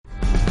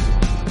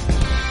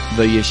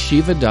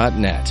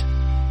theyeshiva.net.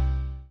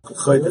 Good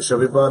Chodesh,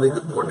 everybody.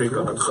 Good morning.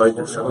 Good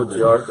Chodesh, good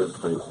yard.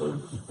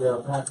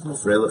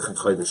 Freilich and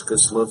Chodesh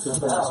Kislev.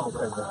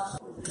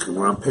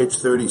 We're on page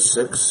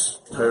 36.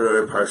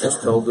 Torah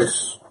Parshas told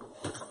us.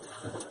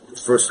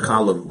 First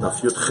column.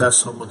 Daf Yud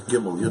Ches Hamud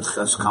Gimel. Yud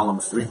Ches column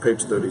 3,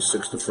 page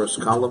 36. The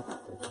first column.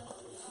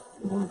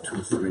 1,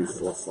 2, 3,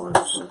 4,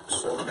 5,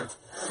 6, 7,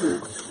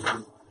 8,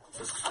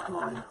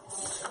 9.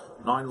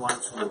 9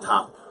 lines from the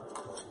top.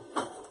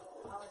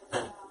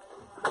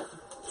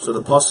 So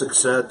the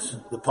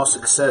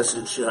pasuk says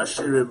in Shir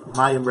Hashirim,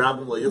 Mayim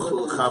Rabim lo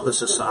yuchel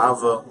l'chabes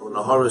esa'ava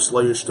u'naharis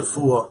lo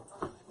yishtafua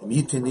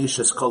imyitin ish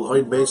es kol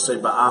hoid beisei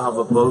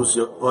ba'ahav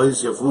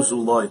boz yavuzu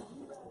loy.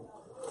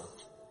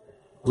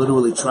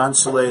 Literally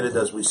translated,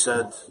 as we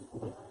said,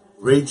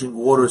 raging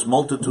waters,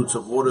 multitudes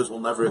of waters will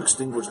never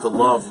extinguish the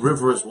love.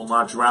 Rivers will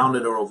not drown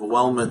it or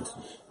overwhelm it,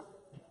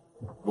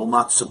 will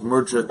not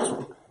submerge it,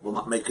 will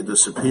not make it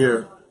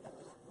disappear.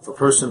 If a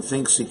person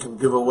thinks he can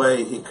give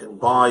away, he can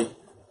buy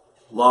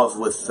love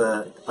with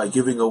by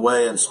giving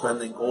away and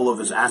spending all of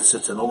his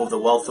assets and all of the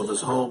wealth of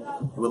his home,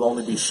 he will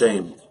only be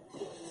shamed.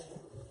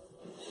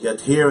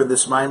 Yet here in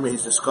this Maimer,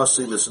 he's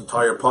discussing this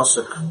entire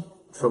pasuk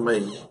from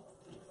a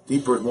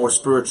deeper, more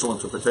spiritual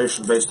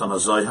interpretation based on a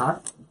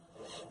Zohar.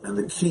 And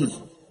the key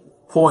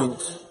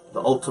point,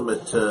 the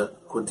ultimate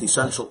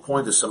quintessential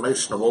point, the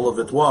summation of all of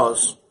it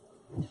was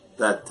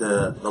that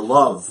the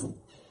love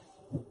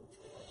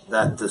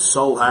that the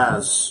soul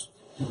has,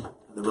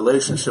 the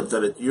relationship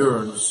that it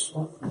yearns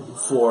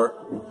for,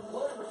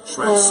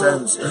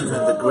 transcends even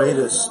the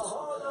greatest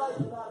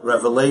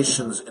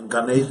revelations in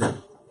Gan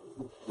Eden,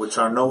 which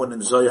are known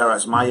in Zohar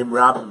as Mayim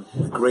Rabim,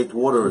 the great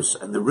waters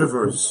and the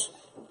rivers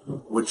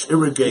which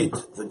irrigate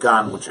the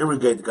Gan, which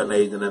irrigate Gan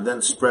Eden and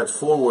then spread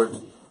forward.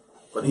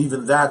 But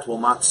even that will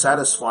not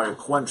satisfy or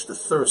quench the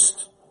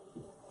thirst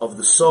of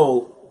the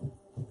soul,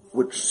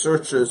 which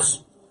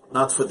searches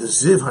not for the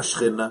Ziv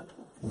Hashchina,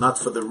 not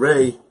for the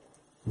Ray,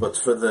 but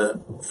for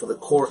the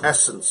core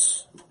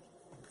essence,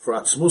 for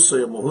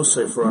Atzmusay and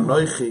Mohusay, for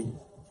Anoichi,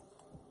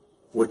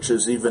 which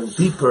is even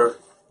deeper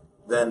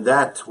than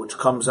that which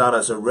comes out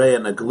as a ray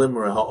and a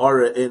glimmer, a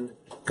ha'ara in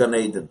Gan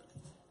Eden.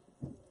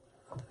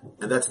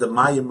 And that's the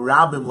Mayim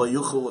Rabim lo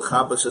yuchel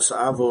l'chabes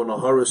esa'avo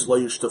u'naharis lo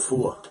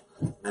yishtafua.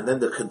 And then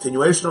the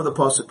continuation of the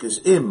pasuk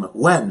is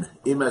when,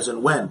 as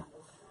in when,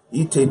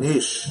 Yitein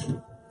ish,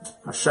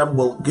 Hashem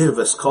will give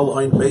as kol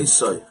hoin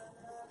beisai,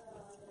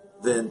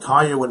 the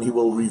entire, when he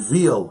will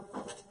reveal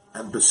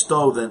and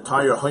bestow the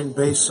entire hoin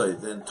beisai,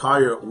 the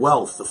entire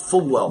wealth, the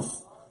full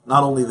wealth,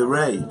 not only the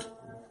ray.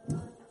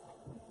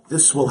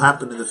 This will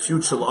happen in the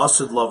future,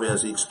 la'asid lavi,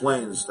 as he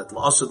explains, that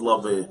la'asid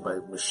lavi,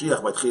 by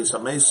Mashiach, by Tchias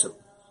HaMesim,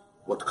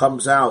 what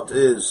comes out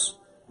is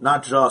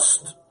not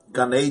just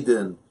Gan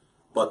Eden,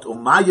 but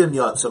Umayin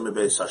Yatzah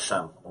Mebeis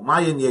Hashem.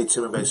 Umayin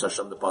Yatzah Mebeis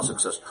Hashem, the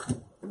pasuk says.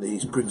 And he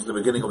brings the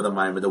beginning of the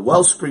Mayim. The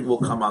wellspring will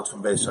come out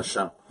from Beis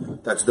Hashem.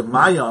 That's the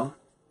Mayan.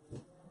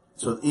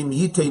 So Im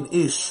Yitein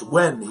Ish,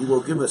 when he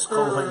will give us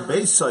Kol Hain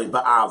Beisai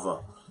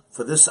Ba'ava.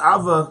 For this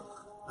Ava,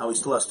 now he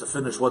still has to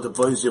finish what the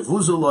Boz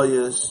Yavuzuloi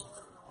is.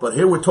 But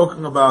here we're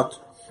talking about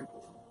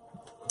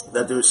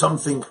that there is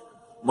something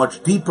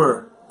much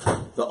deeper,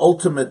 the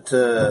ultimate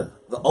truth,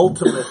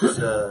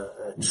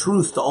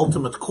 the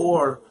ultimate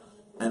core.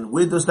 And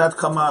where does that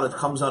come out? It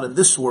comes out in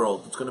this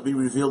world. It's going to be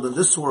revealed in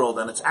this world,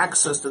 and it's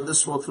accessed in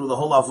this world through the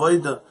whole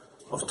avodah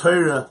of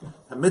Torah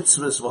and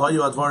mitzvahs.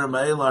 V'hayu advarim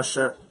ha'ela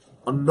asher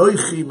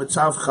anoichi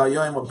mitzav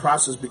chayayim. A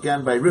process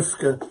began by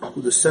Rivka,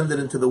 who descended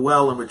into the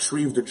well and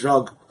retrieved a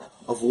jug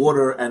of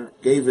water and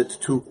gave it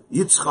to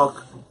Yitzchak,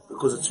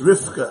 because it's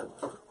Rivka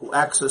who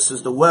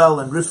accesses the well,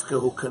 and Rivka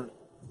who can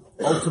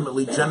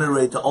ultimately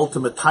generate the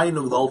ultimate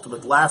tainug, the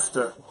ultimate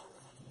laughter,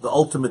 the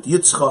ultimate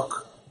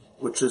Yitzchak,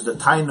 which is the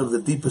tainug, the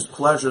deepest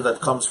pleasure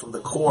that comes from the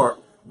core,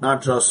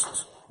 not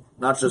just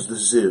the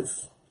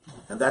ziv.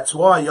 And that's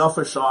why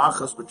Yafer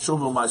Sha'achas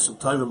B'tshuva Ma'asim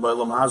Tovim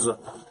B'Olam Hazeh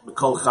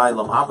B'Kol Chai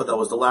Olam Haba. That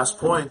was the last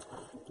point.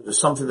 There's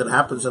something that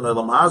happens in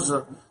Olam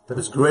Hazeh that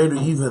is greater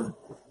even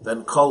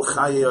than Kol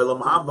Chai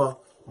Olam Haba,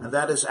 and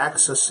that is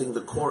accessing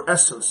the core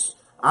essence,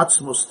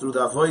 Atzmus, through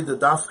the Avodah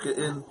Dafka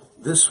in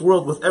this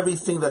world, with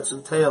everything that's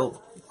entailed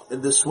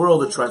in this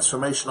world, the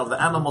transformation of the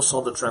animal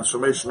soul, the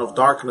transformation of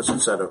darkness,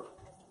 etc.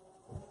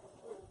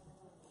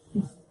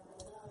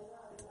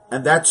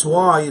 And that's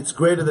why it's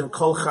greater than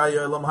Kol Chai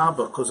Olam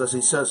Haba, because as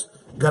he says,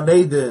 Gan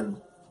Eden,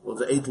 well,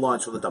 the 8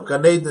 lines from the top,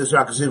 Gan Eden is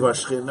Rak Ziv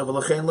Hashchina,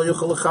 v'lachein lo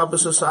yuchel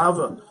l'chabes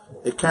esa'ava.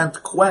 It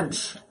can't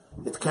quench,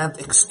 it can't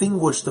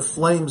extinguish the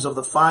flames of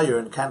the fire,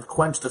 and can't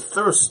quench the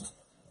thirst,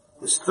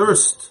 this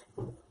thirst,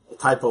 the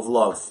type of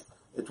love.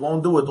 It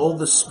won't do it. All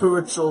the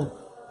spiritual,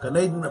 Gan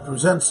Eden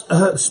represents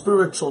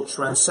spiritual,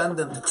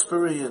 transcendent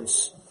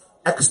experience,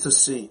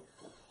 ecstasy,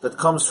 that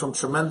comes from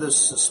tremendous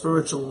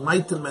spiritual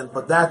enlightenment,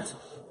 but that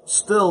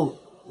still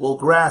will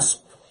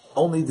grasp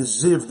only the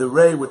ziv, the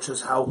ray, which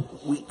is how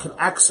we can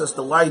access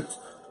the light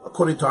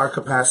according to our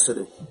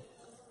capacity.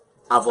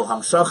 Aval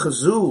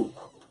hamshachazu,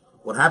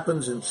 what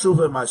happens in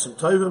tshuva ma'asim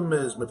tovim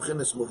is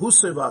mebchinas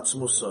mehusay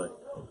v'atzmusay.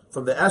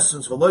 from the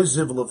essence. V'loy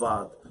ziv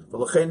levad.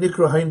 V'lochei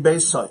nikra hain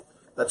beisai.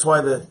 That's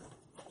why the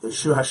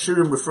Shir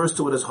Hashirim refers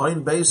to it as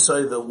hain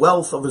beisai, the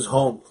wealth of his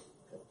home.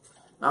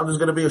 Now there's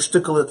going to be a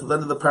shtickle at the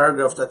end of the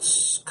paragraph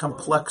that's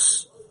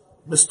complex,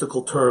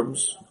 mystical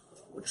terms,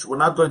 which we're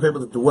not going to be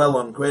able to dwell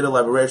on great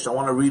elaboration. I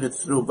want to read it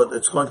through, but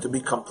it's going to be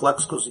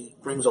complex because he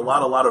brings a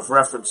lot of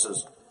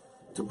references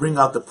to bring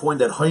out the point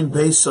that Hain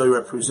Beisai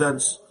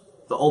represents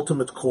the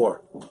ultimate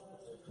core.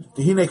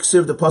 The Hine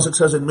Ksiv, the pasuk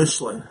says in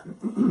Mishlei,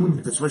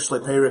 it's Mishlei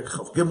Perik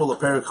Chav Gimel or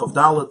Perik Chav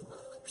Dalet.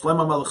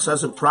 Shlomo Melech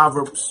says in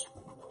Proverbs,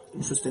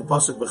 interesting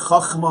pasuk,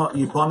 B'chachma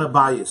yibana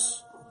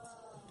bayis.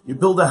 You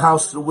build a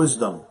house through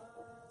wisdom.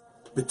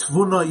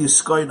 B'tvuna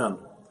yiskoinan.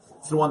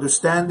 Through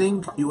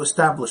understanding, you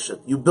establish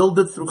it. You build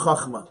it through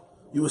chachma.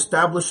 You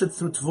establish it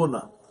through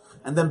tvuna.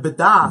 And then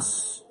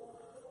bedas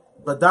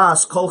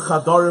kol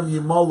chadarim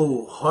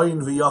yimalu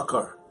hoin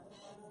v'yakar.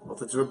 Well,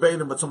 if it's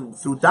verbatim, but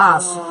through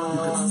das, you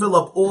can fill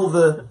up all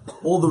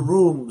the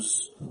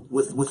rooms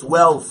with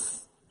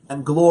wealth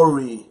and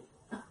glory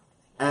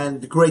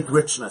and great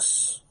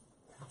richness.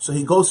 So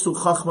he goes through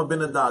chachma bin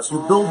das. You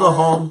build a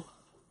home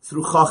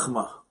through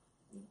chachma.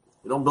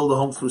 You don't build a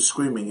home through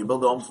screaming. You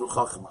build a home through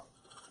chachma.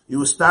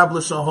 You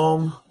establish a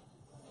home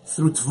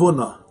through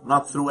tvuna,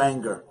 not through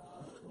anger.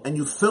 And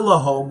you fill a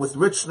home with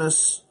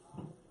richness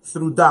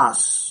through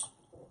das,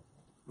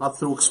 not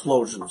through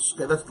explosions.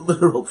 Okay, that's the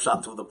literal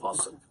pshat of the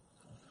pasuk.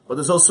 But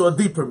there's also a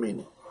deeper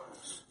meaning.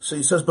 So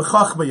he says,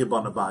 B'chachma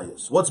yibana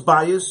bayis. What's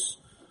bayis?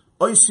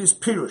 Oisis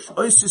pirush.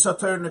 Oisis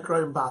ater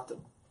nekrayim batim.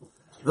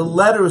 The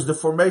letters, the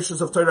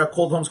formations of Torah are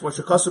called homes.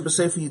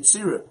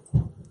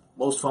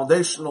 Most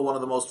foundational, one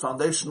of the most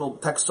foundational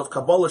texts of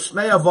Kabbalah,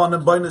 Shnei Avon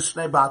and Bainis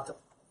Shnei Batim.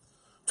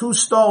 2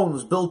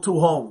 stones build 2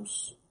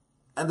 homes.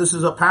 And this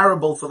is a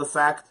parable for the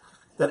fact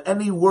that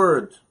any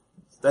word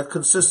that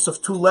consists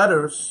of 2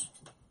 letters,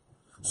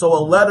 so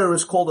a letter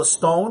is called a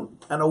stone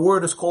and a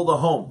word is called a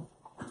home.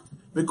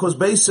 Because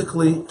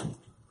basically,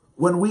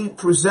 when we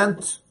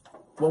present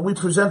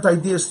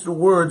ideas through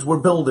words, we're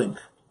building.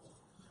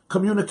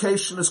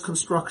 Communication is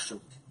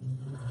construction.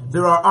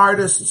 There are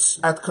artists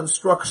at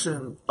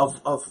construction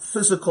of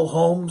physical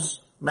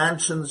homes,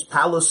 mansions,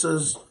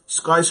 palaces,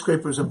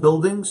 skyscrapers, and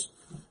buildings.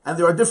 And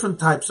there are different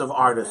types of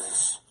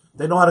artists.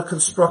 They know how to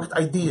construct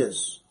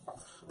ideas.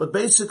 But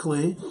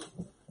basically,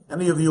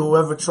 any of you who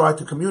ever try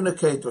to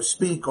communicate or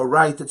speak or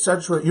write,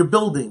 etc., you're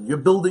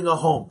building a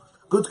home.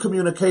 Good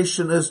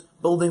communication is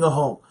building a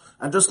home.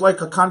 And just like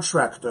a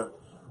contractor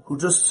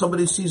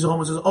somebody sees a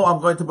home and says, oh,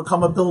 I'm going to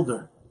become a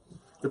builder.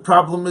 The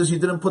problem is you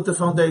didn't put the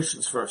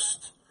foundations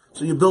first.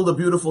 So you build a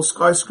beautiful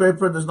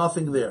skyscraper and there's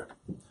nothing there.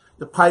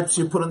 The pipes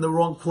you put in the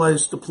wrong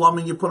place, the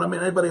plumbing you put,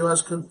 anybody who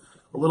has a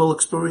little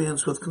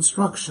experience with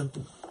construction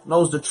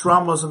knows the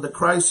traumas and the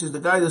crises. The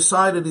guy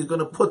decided he's going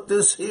to put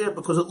this here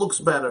because it looks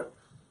better.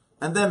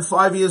 And then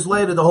 5 years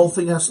later, the whole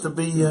thing has to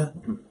be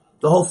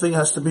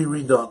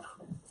redone.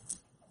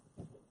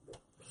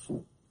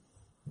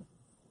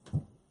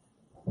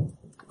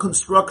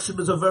 Construction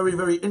is a very,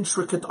 very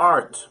intricate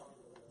art.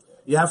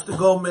 You have to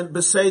go min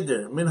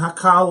beseder, min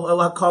hakal el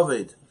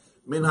hakaved,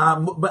 min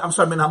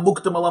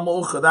hamuktam el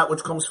hamucha. That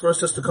which comes first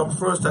has to come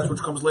first. That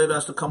which comes later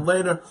has to come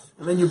later.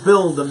 And then you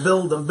build and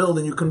build and build,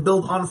 and you can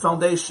build on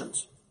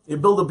foundations. You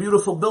build a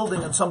beautiful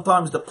building, and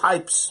sometimes the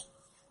pipes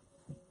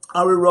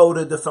are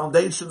eroded, the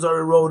foundations are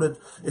eroded.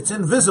 It's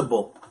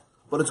invisible,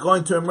 but it's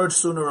going to emerge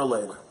sooner or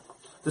later.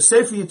 The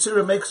Sefer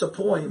Yetzirah makes a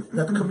point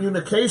that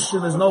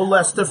communication is no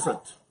less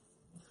different.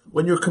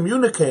 When you're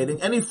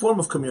communicating, any form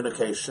of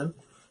communication,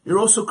 you're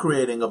also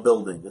creating a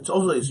building. It's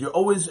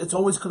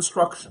always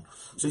construction.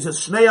 So he says,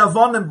 Shnei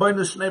Avon and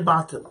Bainis Shnei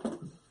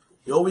Batim.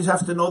 You always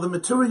have to know the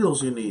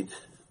materials you need.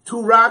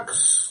 2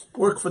 rocks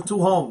work for 2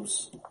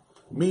 homes.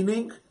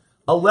 Meaning,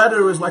 a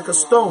letter is like a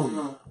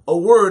stone. A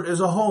word is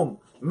a home.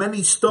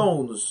 Many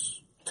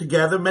stones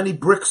together, many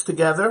bricks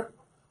together.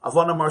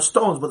 Avonim are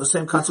stones, but the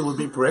same concept would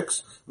be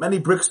bricks. Many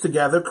bricks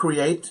together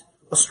create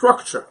a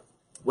structure.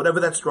 Whatever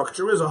that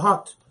structure is, a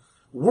hut.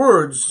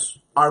 Words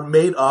are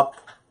made up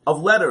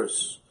of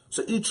letters.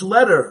 So each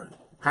letter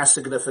has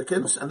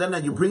significance, and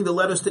then you bring the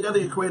letters together,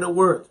 you create a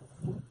word.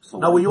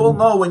 Now we all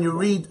know when you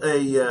read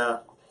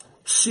a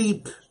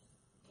cheap,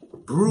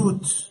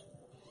 brute,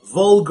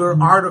 vulgar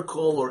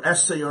article or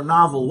essay or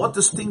novel, what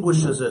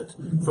distinguishes it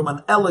from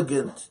an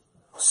elegant,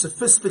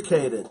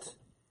 sophisticated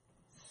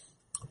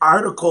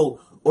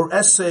article or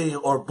essay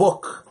or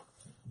book?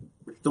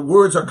 The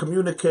words are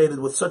communicated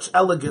with such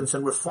elegance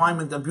and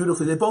refinement and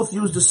beautifully. They both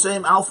use the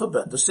same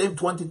alphabet, the same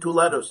 22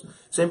 letters,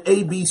 same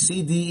A, B,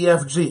 C, D, E,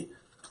 F, G.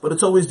 But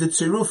it's always the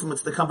tzirufim,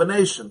 it's the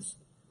combinations.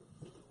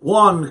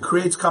 One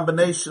creates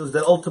combinations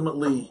that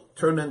ultimately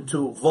turn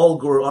into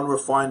vulgar,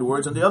 unrefined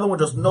words, and the other one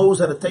just knows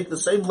how to take the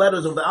same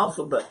letters of the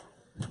alphabet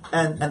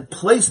and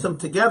place them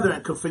together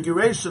in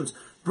configurations,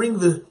 bring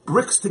the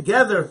bricks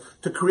together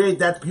to create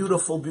that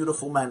beautiful,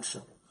 beautiful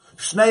mansion.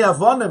 Shnei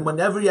Avonim,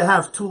 whenever you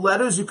have 2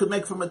 letters, you could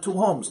make from it 2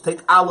 homes.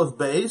 Take Aleph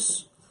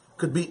Beis,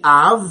 could be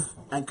Av,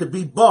 and could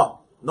be Ba.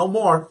 No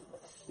more.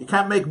 You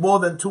can't make more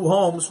than 2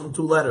 homes from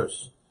 2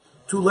 letters.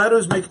 Two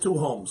letters make two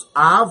homes.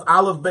 Av,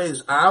 Aleph,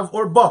 Beis, Av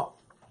or Ba.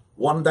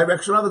 One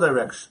direction, other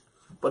direction.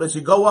 But as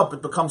you go up,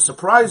 it becomes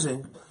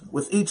surprising.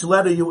 With each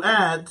letter you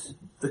add,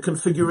 the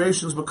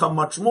configurations become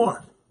much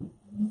more.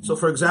 So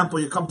for example,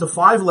 you come to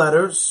 5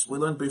 letters, we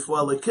learned before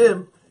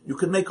Elikim, you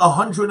can make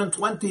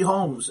 120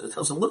 homes. It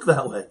doesn't look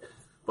that way.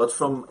 But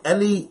from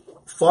any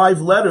 5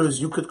 letters,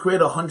 you could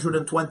create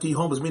 120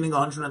 homes, meaning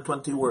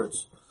 120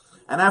 words.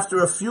 And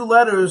after a few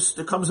letters,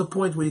 there comes a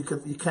point where you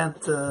can't,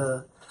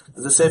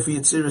 as the Sefer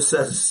Yetzirah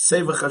says,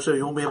 Sevach Hashem,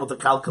 you won't be able to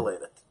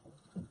calculate it.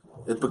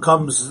 It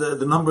becomes,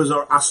 the numbers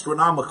are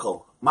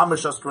astronomical.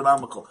 Mamish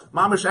astronomical.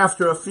 Mamish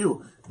after a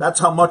few. That's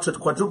how much it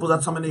quadruples,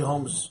 that's how many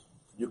homes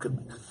you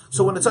can.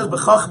 So when it says,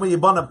 B'chachma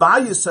Yibana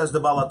Bayis, says the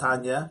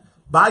Balatanya,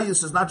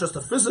 Bayis is not just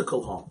a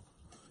physical home.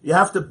 You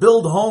have to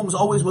build homes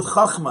always with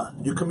chachma.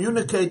 You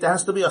communicate, there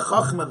has to be a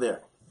chachma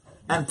there.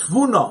 And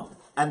tvuna,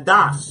 and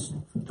das.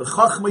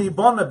 B'chachma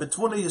Yibana,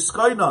 b'tvuna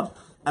yiskainan.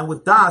 And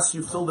with das,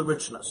 you fill the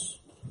richness.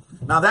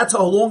 Now that's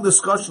a long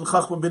discussion,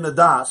 chachma bin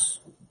das,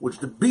 which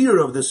the beer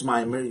of this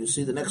maimer, you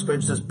see the next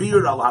page says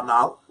beer al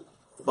hanal.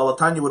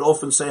 Balatanya would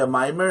often say a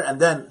maimer, and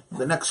then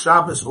the next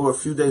Shabbos or a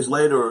few days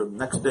later or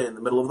next day in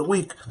the middle of the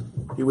week,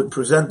 he would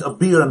present a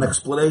beer, an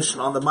explanation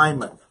on the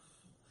maimer.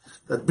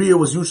 That beer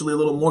was usually a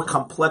little more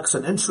complex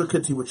and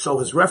intricate. He would show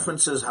his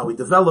references, how he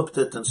developed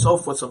it, and so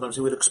forth. Sometimes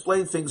he would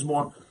explain things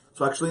more.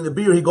 So actually in the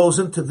beer he goes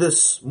into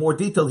this more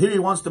detail. Here he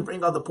wants to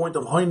bring out the point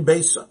of Hoin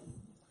Beisa.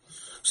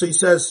 So he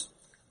says,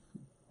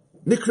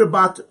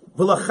 Nikrabat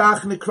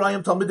v'lachach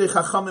nikrayim talmidei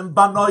chachamim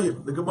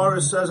banoyim. The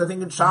Gemara says, I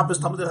think in Shabbos,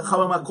 talmidei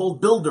chachamim are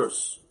called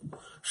builders.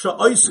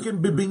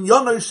 Sha'oiskim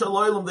bibinyanoi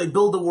shaloilim, they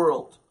build the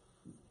world.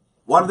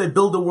 Why do they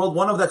build the world?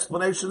 One of the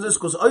explanations is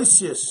because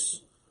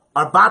oisius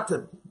are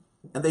batim,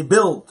 and they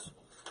build.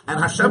 And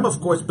Hashem,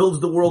 of course, builds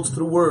the world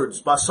through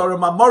words. Basara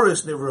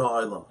mamoris nivra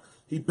ha'olam.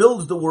 He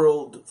builds the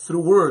world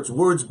through words.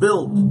 Words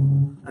build.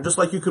 And just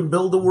like you can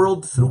build the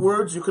world through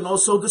words, you can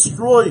also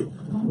destroy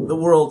the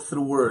world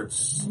through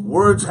words.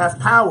 Words have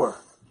power,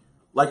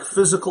 like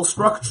physical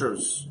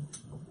structures.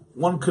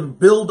 One can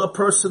build a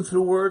person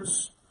through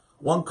words.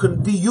 One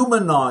can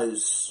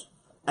dehumanize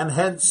and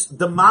hence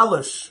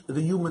demolish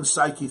the human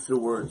psyche through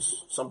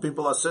words. Some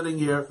people are sitting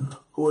here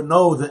who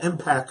know the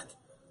impact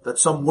that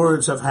some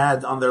words have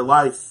had on their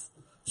life,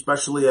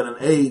 especially at an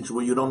age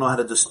where you don't know how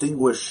to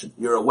distinguish.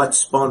 You're a wet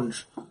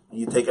sponge, and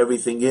you take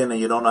everything in, and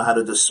you don't know how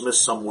to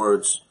dismiss some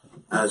words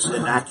as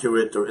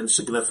inaccurate or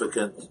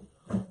insignificant,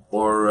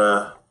 or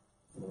I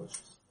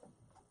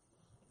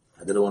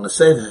didn't want to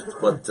say that,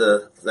 but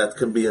that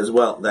can be as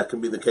well. That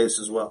can be the case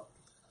as well.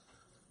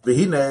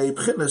 V'hinei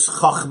b'chinas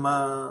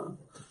chachma.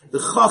 The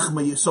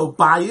chachma, so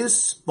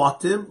bias,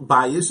 bottom,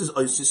 bias is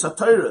oisis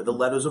ha-Torah, the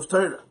letters of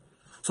Torah.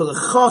 So the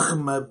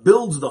chachma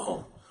builds the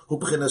home.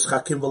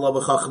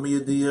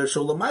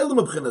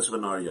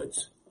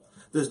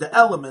 There's the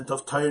element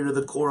of Torah,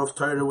 the core of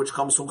Torah, which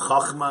comes from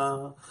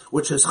Chachma,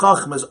 which is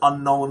Chachma is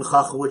unknown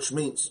Chachma, which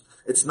means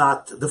it's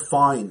not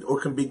defined or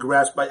can be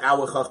grasped by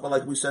our Chachma,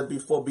 like we said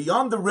before.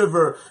 Beyond the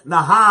river,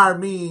 Nahar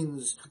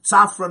means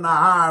Safra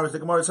Nahar, as the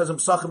Gemara says in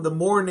Pesachim, the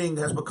morning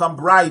has become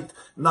bright.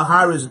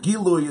 Nahar is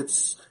Gilui,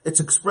 it's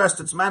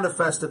expressed, it's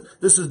manifested.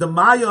 This is the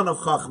Mayon of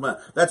Chachma.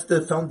 That's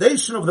the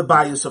foundation of the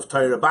bias of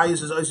Torah.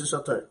 Bias is Isis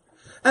of Torah.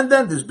 And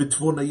then there's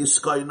B'tvuna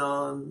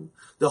Yiskainan.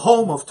 The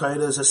home of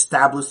Torah is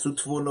established through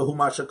Tvuna,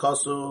 Humasha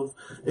Kasuv,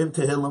 Im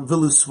Tehillim,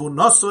 Vilus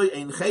Tvunasoi,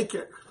 Ein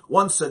Cheker.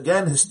 Once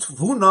again, his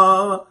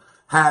Tvuna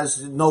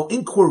has no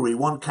inquiry.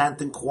 One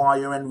can't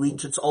inquire and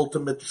reach its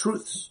ultimate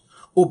truths.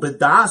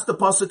 Ubedas, the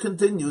pasuk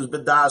continues,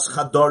 Bedas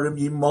Chadorim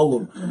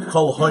Yimolum,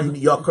 Kol Hoin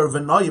Yakar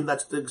V'noyim.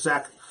 That's the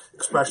exact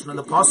expression in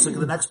the pasuk.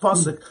 The next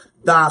pasuk,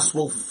 Das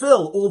will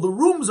fill all the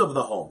rooms of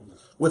the home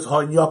with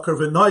Hoin Yakar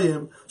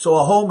V'noyim. So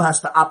a home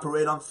has to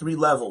operate on 3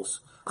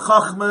 levels.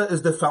 Chachma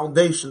is the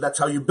foundation. That's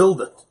how you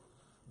build it.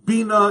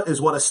 Bina is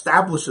what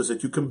establishes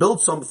it. You can build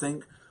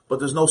something, but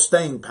there's no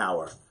staying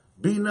power.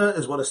 Bina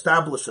is what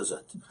establishes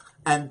it.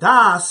 And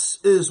Das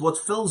is what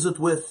fills it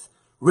with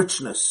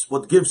richness,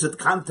 what gives it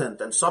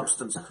content and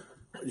substance.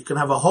 You can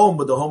have a home,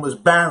 but the home is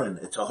barren.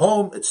 It's a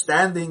home, it's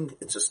standing,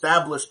 it's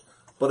established,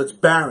 but it's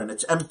barren,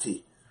 it's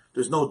empty.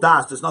 There's no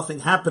das, there's nothing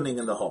happening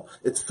in the home.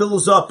 It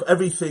fills up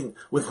everything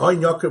with Hoin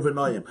Yakar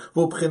V'noyim.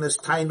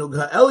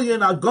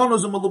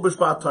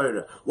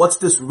 What's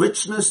this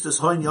richness, this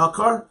Hoin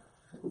Yakar?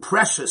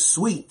 Precious,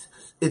 sweet.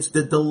 It's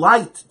the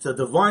delight, the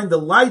divine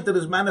delight that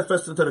is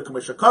manifested into the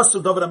Commission.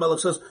 David HaMelech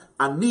says,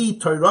 Ani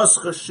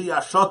Torascha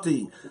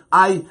Shiashoti.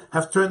 I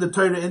have turned the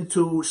Torah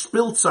into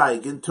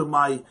Spilzeig, into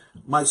my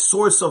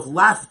source of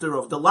laughter,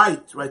 of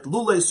delight, right?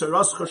 Lule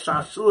Torascha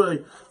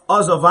Shashui.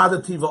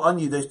 Azavadati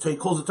va'ani, he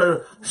calls the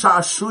Torah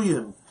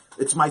sha'ashuyim.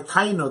 It's my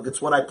tainug, it's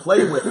what I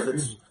play with,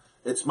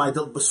 it's my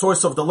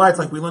source of delight,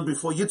 like we learned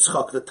before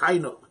Yitzchak, the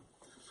tainug.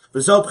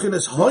 V'zel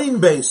b'chinas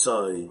hoin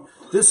beisai.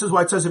 This is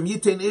why it says,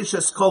 Yitein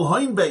ishes kol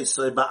hoin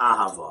beisai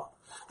ba'ahava.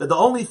 That the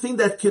only thing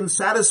that can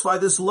satisfy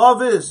this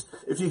love is,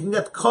 if you can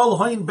get kol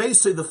hoin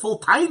beisai, the full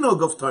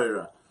tainug of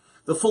Torah,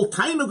 the full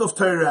tainug of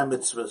Torah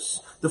mitzvahs,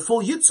 the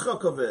full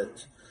Yitzchak of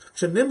it.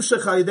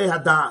 Shenimshech al-yedei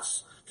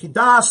hadas. Ki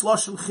das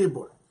loshen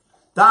chibur.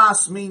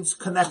 Das means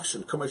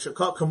connection.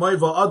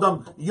 Kamoiva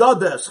Adam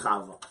yodes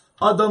Chava.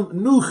 Adam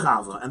knew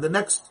Chava. And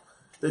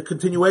the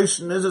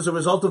continuation is as a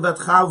result of that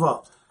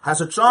Chava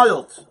has a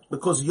child.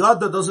 Because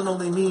Yada doesn't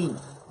only mean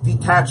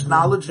detached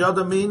knowledge,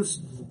 Yada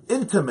means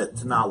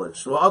intimate knowledge.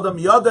 So Adam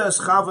Yodes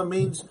Chava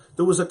means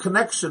there was a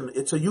connection.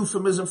 It's a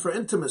euphemism for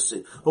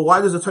intimacy. But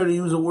why does the Torah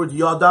use the word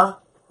Yada?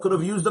 Could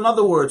have used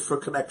another word for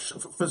connection,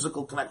 for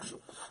physical connection.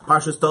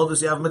 Parshas told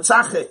us you have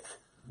Metzachik.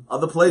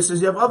 Other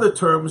places you have other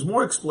terms,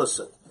 more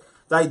explicit.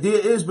 The idea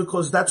is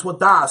because that's what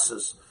Das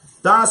is.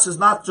 Das is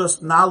not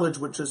just knowledge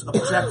which is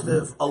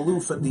objective,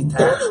 aloof, and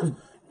detached.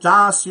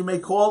 Das you may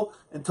call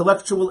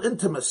intellectual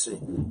intimacy.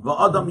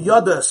 V'adam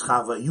yodes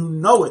chava. You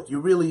know it. You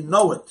really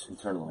know it.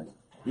 Internalize.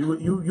 You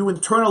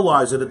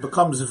internalize it. It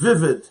becomes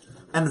vivid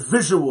and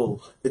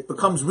visual. It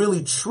becomes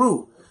really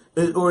true.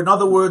 Or in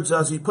other words,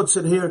 as he puts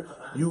it here,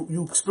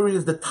 you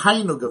experience the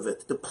tainug of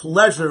it, the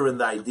pleasure in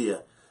the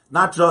idea.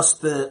 Not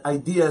just the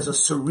idea as a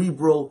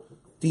cerebral,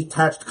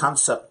 detached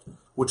concept,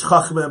 which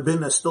Chachma and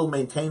Binah still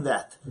maintain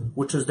that,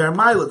 which is their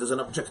mila, there's an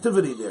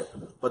objectivity there.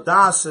 But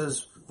Das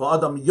says,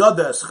 V'adam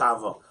yodes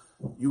chava.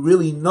 You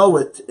really know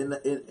it in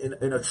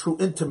a true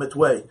intimate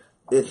way.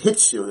 It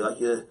hits you, like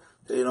it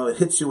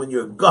hits you in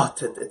your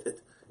gut. It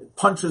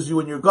punches you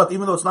in your gut,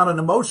 even though it's not an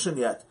emotion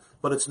yet.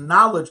 But it's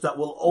knowledge that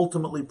will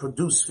ultimately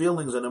produce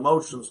feelings and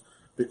emotions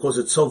because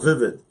it's so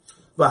vivid.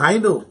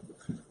 V'hainu,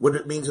 what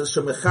it means is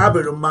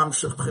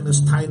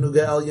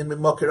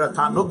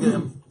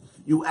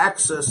you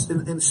access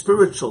in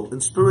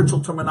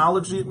spiritual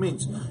terminology. It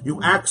means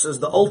you access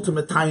the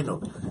ultimate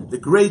tainug, the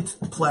great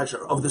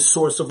pleasure of the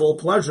source of all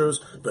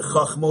pleasures, the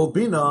chachma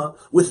bina,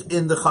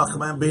 within the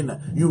chachma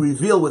bina. You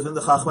reveal within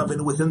the chachma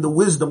bina, within the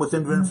wisdom,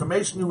 within the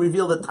information. You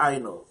reveal the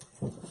tainug.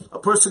 A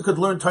person could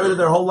learn Torah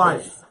their whole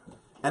life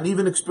and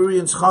even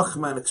experience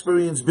chachma and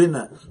experience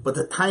bina, but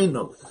the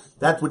tainug,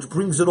 that which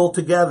brings it all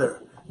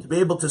together, to be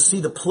able to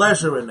see the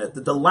pleasure in it,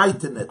 the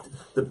delight in it,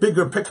 the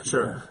bigger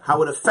picture,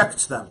 how it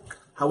affects them,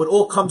 how it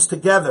all comes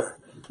together,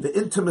 the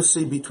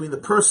intimacy between the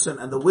person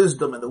and the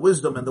wisdom and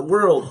the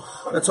world.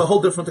 That's a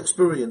whole different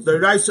experience. Another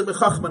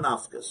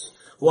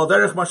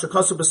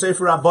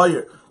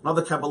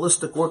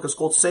Kabbalistic work is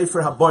called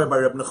Sefer HaBoyer by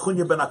Reb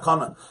Nechunya ben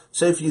Akana.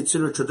 Sefer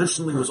Yitzirah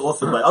traditionally was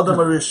authored by Adam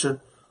HaRishon,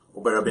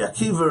 or by Rabbi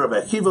Akiva. Rabbi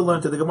Akiva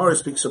learned that the Gemara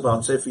speaks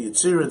about Sefer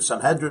Yitzirah and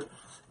Sanhedrin,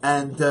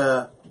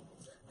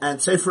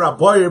 and Sefer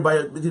HaBoyer by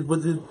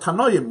the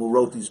Tanoim who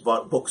wrote these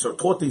books or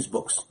taught these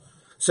books.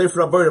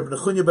 Sefer HaBoyer, Reb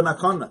Nechunya ben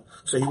Akana.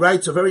 So he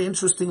writes a very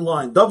interesting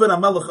line. David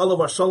HaMelech Olav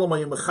HaShalom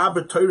HaYim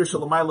Mechaber Torah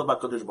Shalamayla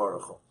B'Kadosh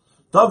Baruch Hu.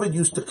 David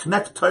used to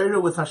connect Torah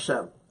with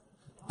Hashem.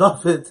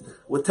 David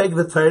would take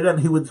the Torah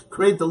and he would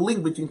create the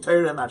link between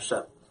Torah and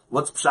Hashem.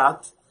 What's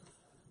Pshat?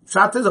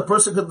 Pshat is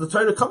the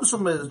Torah comes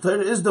from it. The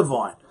Torah is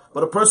divine.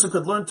 But a person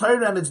could learn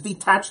Torah and it's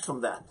detached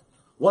from that.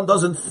 One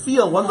doesn't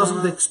feel, one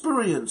doesn't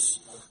experience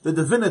the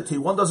divinity,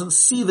 one doesn't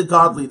see the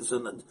godliness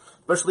in it.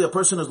 Especially a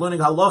person who's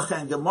learning halacha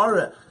and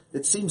Gemara.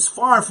 It seems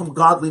far from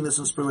godliness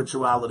and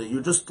spirituality.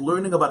 You're just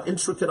learning about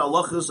intricate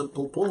halachas and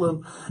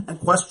pulpulim and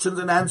questions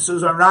and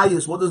answers and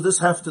rayas. What does this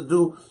have to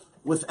do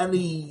with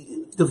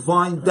any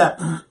divine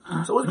depth?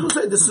 So what do you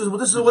say? This is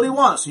what he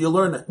wants. So you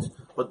learn it.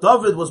 But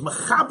David was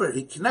mechaber.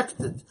 He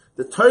connected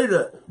the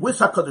Torah with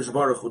HaKadosh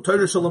Baruch Hu.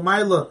 Torah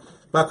shalamayla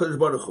b'HaKadosh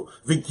Baruch Hu.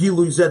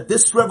 V'gilu said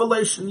this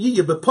revelation yiyeh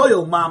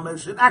b'poil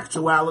mamish. In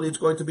actuality, it's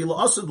going to be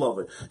la'asid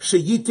love.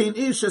 Sheyitin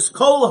ish es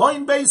kol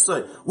hoin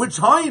beisai. Which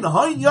hoin?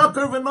 Hoin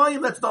yakar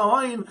v'noyim. That's the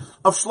hoin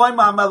of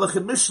Shlomo HaMelech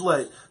and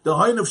Mishlei. The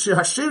hoin of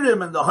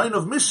Shehashirim and the hoin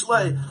of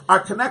Mishlei are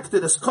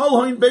connected. As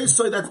kol hoin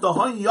beisai. That's the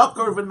hoin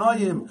yakar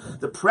v'noyim.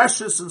 The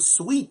precious and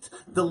sweet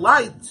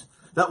delight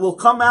that will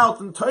come out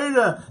in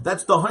Torah.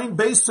 That's the Hoin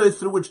Beisai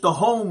through which the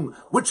home?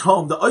 The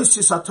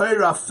Oisis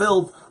HaTorah are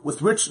filled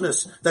with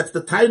richness. That's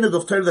the Tainug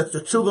of Torah, that's the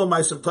Tshuva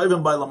Ma'asim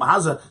Tovim by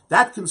Lamahaza.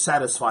 That can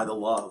satisfy the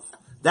love.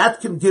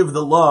 That can give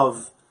the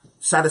love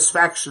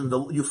satisfaction.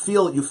 You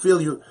feel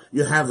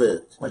you have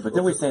it. Wait, but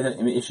didn't we say that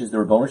in issues the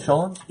Rabboni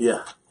Shalom?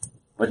 Yeah.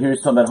 But here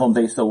he's talking about Home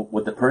Beisai,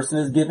 what the person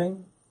is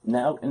giving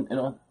now,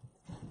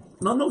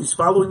 No, he's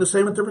following the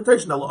same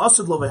interpretation. Allah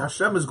Asad Love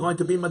Hashem is going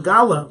to be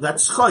Megala, that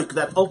Schok,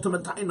 that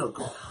ultimate Tainug.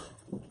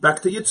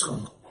 Back to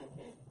Yitzchak.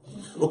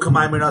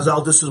 Ukamayim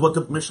Razal, this is what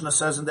the Mishnah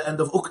says in the end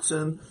of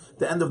Uktzin,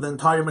 the end of the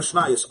entire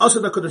Mishnayos.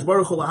 Asad HaKadosh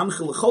Baruch Hu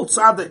Lahanchil L'chol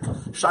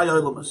Tzadik Shai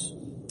Olamas.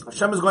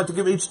 Hashem is going to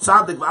give each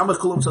Tzadik, V'amach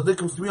Kulam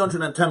Tzadikim,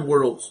 310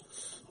 worlds.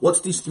 What's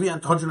these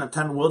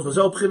 310 worlds?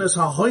 V'zel P'chines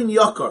HaHoin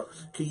Yakar.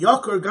 Ki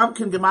Yakar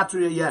Gamkin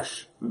Gematria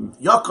Yesh.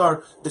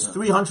 Yakar is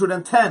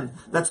 310.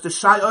 That's the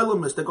Shai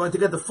Olamis. They're going to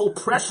get the full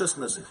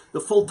preciousness,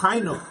 the full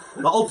tainuk,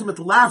 the ultimate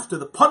laughter,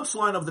 the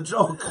punchline of the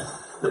joke,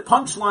 the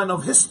punchline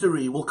of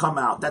history will come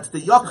out. That's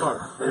the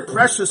Yakar, the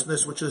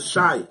preciousness which is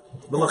Shai.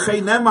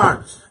 V'lachei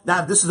Nemar.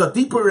 Now this is a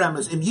deeper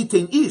remez. Im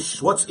Yitain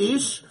Ish. What's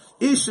Ish?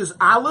 Ish is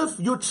Aleph,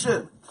 Yud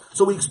Shin.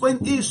 So we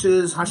explained Ish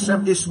is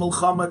Hashem Ish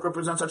Milchama, it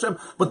represents Hashem.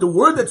 But the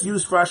word that's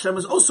used for Hashem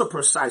is also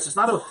precise. It's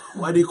not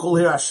why do you call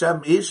here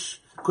Hashem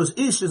Ish? Because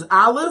Ish is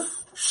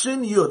Aleph,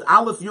 Shin Yud,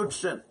 Aleph Yud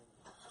Shin.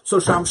 So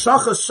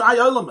Shamshachas Shai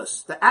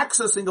Olamus, the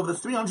accessing of the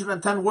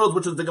 310 worlds,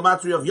 which is the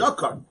gematria of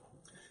Yakar.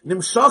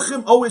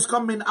 Nimshachim always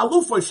come in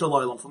Alufoy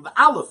Shaloilam, from the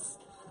Aleph.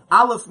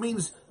 Aleph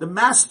means the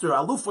master,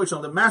 Alufoy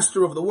Shaloilam, the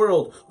master of the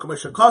world.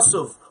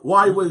 Kameshakosov.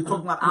 Why were you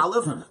talking about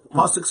Aleph?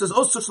 Pasuk says,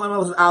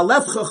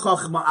 Aleph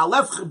Chachma,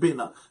 Aleph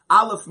Chabina.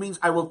 Aleph means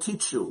I will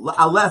teach you.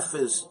 Aleph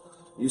is,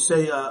 you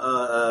say,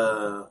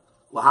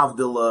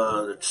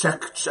 Lahavdil,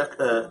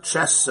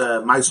 chess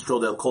maestro,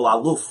 they'll call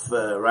Aluf,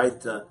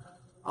 right?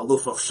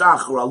 Aluf of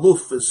Shach, or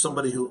Aluf is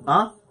somebody who,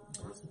 a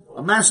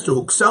master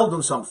who excelled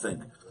in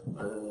something.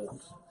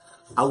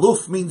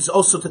 Aluf means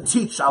also to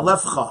teach,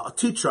 Alefcha, a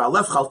teacher,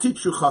 Alefcha, I'll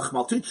teach you Chachma,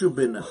 I'll teach you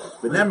Binah.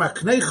 B'nemar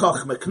Knei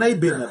Chachma, Knei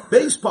Binah,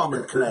 Beis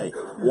Palmer Knei.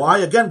 Why?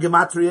 Again,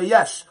 Gematria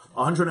Yesh,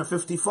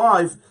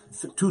 155,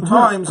 2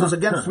 times is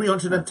again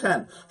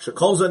 310.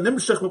 Shekolza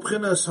Nimshech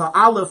Mebchinas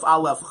Ha'alef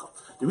Alefcha.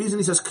 The reason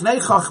he says Knei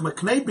Chachma,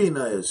 Knei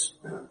Binah is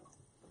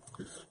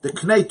the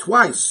Knei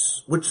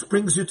twice, which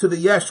brings you to the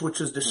Yesh, which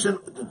is the Shin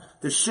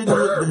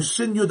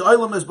Yud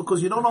Olam, is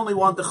because you don't only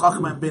want the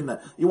Chachma and Binah,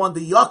 you want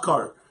the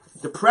Yakar,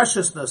 the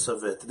preciousness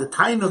of it, the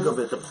tainug of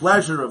it, the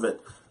pleasure of it.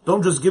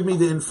 Don't just give me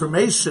the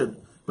information,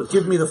 but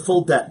give me the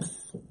full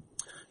depth.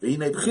 This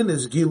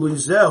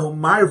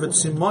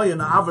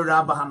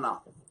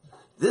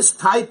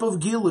type of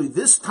gilui,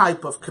 this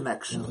type of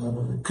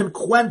connection, can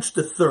quench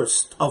the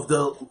thirst of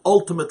the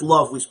ultimate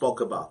love we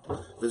spoke about.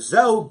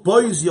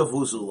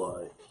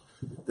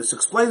 This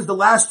explains the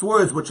last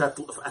words, which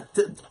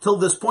till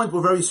this point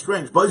were very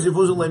strange. You're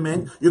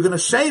going to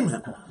shame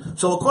him.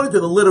 So according to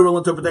the literal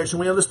interpretation,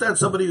 we understand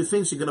somebody who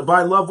thinks you're going to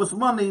buy love with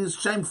money is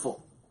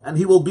shameful. And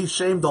he will be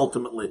shamed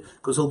ultimately,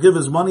 because he'll give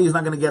his money, he's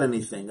not going to get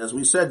anything. As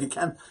we said,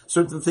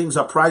 certain things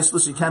are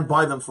priceless, you can't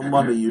buy them for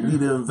money. You need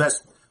to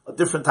invest a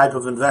different type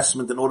of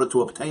investment in order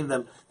to obtain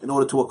them, in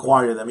order to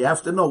acquire them. You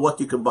have to know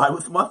what you can buy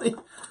with money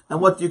and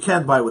what you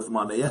can't buy with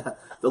money. Yeah?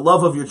 The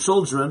love of your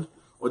children,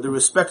 or the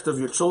respect of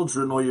your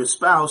children or your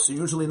spouse,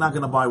 you're usually not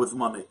going to buy with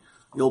money.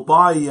 You'll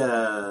buy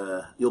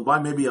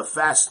maybe a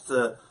fast,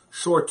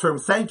 short-term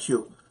thank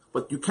you,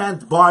 but you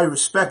can't buy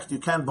respect, you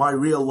can't buy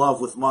real love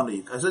with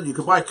money. I said you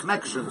could buy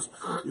connections,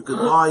 you could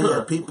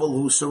buy people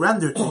who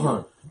surrender to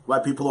you, buy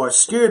people who are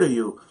scared of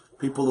you,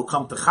 people who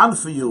come to Khan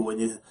for you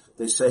when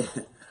they say,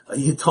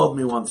 you told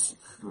me once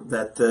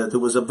that there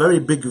was a very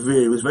big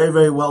Vir, he was very,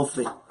 very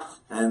wealthy,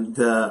 and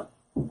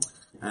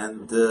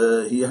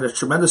he had a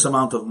tremendous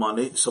amount of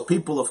money, so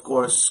people, of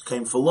course,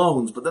 came for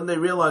loans, but then they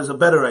realized a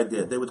better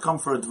idea. They would come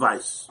for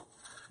advice.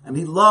 And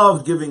he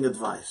loved giving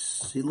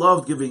advice. He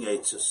loved giving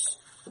eitzes.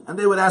 And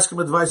they would ask him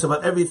advice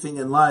about everything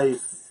in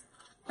life.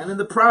 And in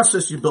the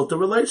process, you built a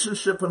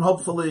relationship, and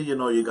hopefully,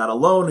 you got a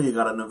loan, or you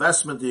got an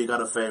investment, or you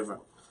got a favor.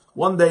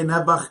 One day,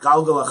 Nebach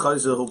Galgal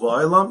Achayzehu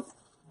Ba'olam,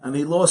 and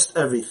he lost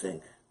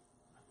everything.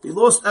 He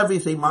lost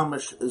everything,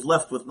 Mamash is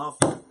left with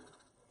nothing.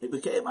 He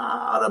became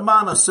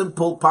a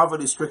simple,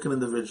 poverty-stricken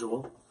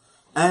individual.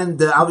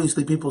 And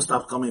obviously people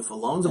stopped coming for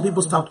loans, and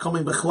people stopped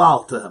coming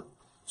bechlal to him.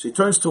 So he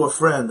turns to a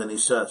friend and he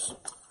says,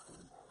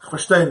 I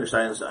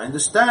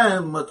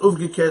understand, I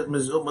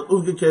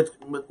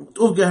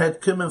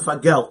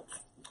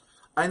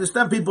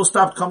understand people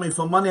stopped coming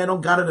for money, I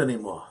don't got it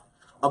anymore.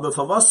 Why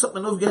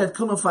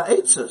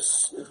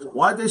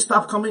did they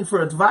stop coming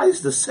for advice?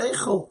 The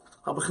seichel,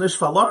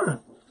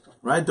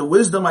 right? The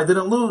wisdom I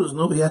didn't lose.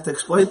 No, he had to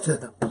explain to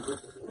them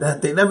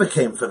that they never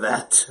came for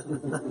that.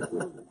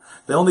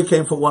 They only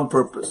came for one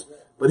purpose.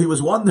 But he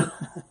was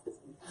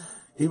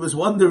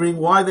wondering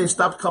why they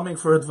stopped coming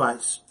for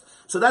advice.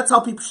 So that's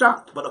how people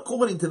shot. But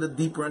according to the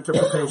deeper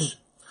interpretation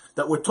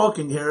that we're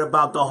talking here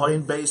about the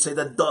Hoyin Beis, say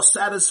that does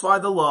satisfy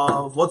the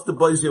love. What's the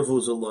Beis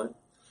Yavuzaloi?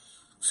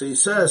 So he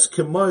says,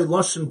 K'moy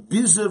Loshen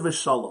Biza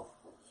V'Shalom.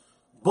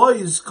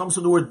 Boys comes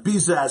from the word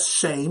Biza as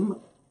shame,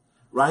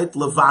 right?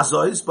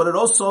 Levazois, but it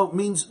also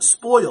means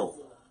spoil,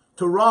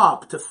 to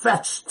rob, to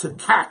fetch, to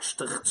catch,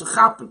 to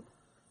chappen.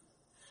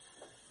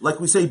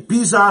 Like we say,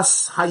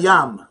 Bizas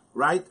Hayam,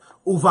 right?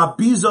 Uva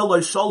Biza Lo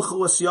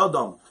Sholchu Es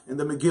Yodam in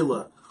the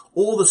Megillah.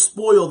 All the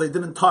spoil they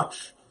didn't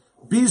touch.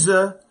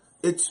 Biza,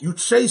 it's you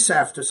chase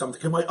after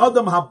something. K'moy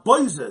Adam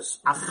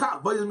HaBoizes.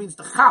 Boizes means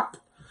the chap.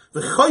 The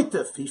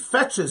choytef, he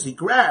fetches, he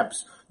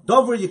grabs.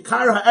 Dover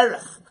yikar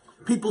ha'erech.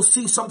 People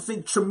see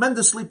something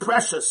tremendously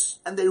precious,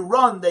 and they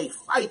run, they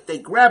fight, they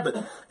grab it.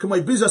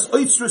 K'may bizas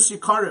oitzrus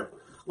yikarim.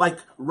 Like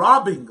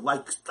robbing,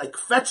 like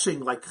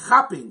fetching, like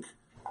chapping.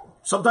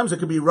 Sometimes it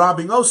could be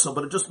robbing also,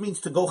 but it just means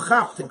to go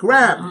chap, to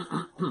grab.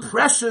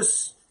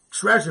 Precious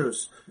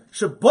treasures.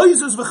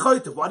 Sheboizes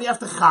v'choytef. Why do you have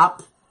to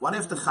chap?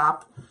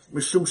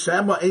 Mishum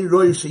shema ein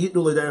roy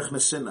shehitnu l'derech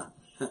mesina.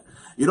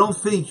 You don't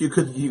think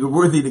you're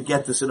worthy to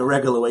get this in a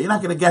regular way. You're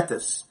not going to get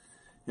this.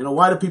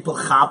 Why do people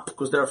chap?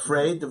 Because they're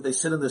afraid if they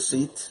sit in the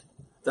seat,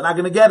 they're not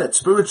going to get it.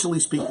 Spiritually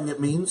speaking, it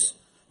means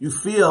you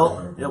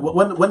feel,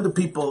 when the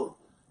people,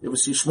 you ever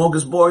see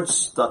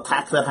smorgasbords, the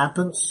attack that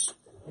happens?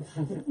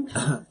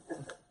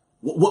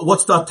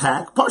 What's the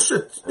attack? Push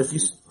it. If you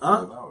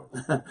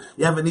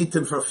haven't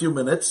eaten for a few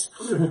minutes,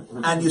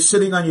 and you're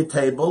sitting on your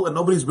table, and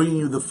nobody's bringing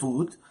you the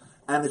food,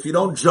 And if you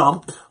don't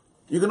jump,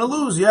 you're going to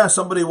lose. Yeah,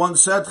 somebody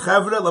once said,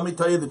 Chevre, let me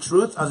tell you the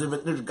truth, as if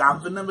it nish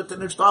gampen and it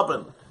nish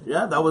stoppen.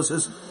 Yeah, that was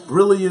his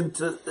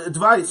brilliant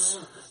advice.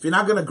 If you're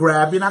not going to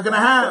grab, you're not going to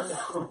have.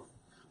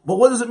 But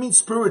what does it mean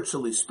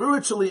spiritually?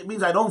 Spiritually, it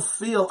means I don't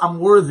feel I'm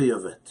worthy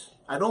of it.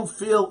 I don't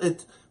feel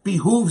it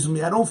behooves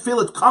me. I don't feel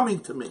it coming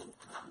to me.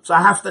 So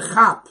I have to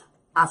chap.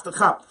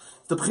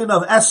 The beginning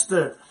of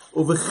Esther,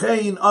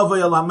 uvechein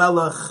avay al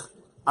hamelech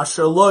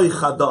asher lo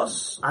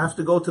chados. I have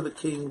to go to the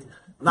king,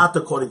 not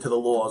according to the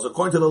laws.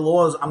 According to the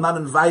laws, I'm not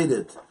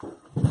invited.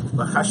 It's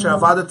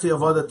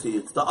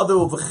the other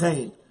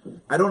uvechein.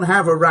 I don't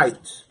have a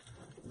right.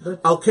 I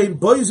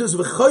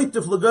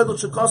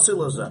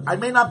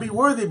may not be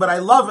worthy, but I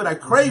love it, I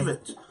crave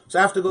it. So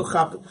I have to go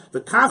chap it.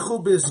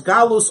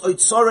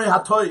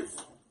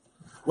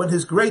 When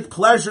his great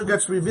pleasure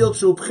gets revealed,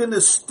 it's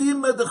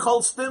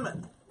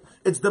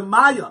the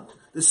mayan,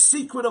 the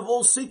secret of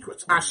all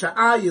secrets. On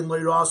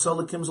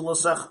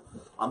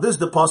this,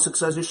 the pasuk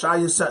says,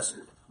 Yeshaya says,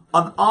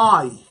 an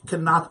eye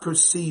cannot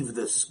perceive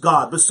this,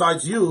 God,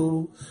 besides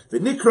you.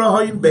 When these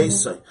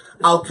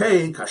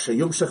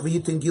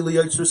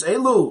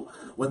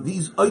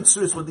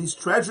oitzrus, when these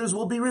treasures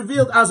will be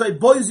revealed, as a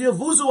boys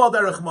yavuzu al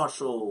derech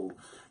mashul,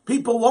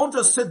 people won't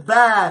just sit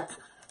back,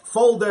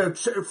 fold their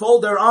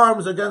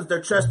arms against their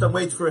chest and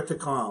wait for it to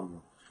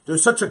come.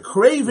 There's such a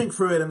craving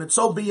for it, and it's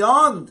so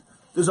beyond.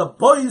 There's a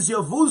boys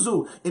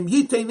yavuzu im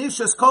yitein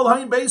ish es kol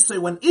hain beisei,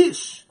 when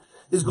ish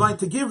is going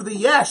to give the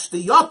yesh,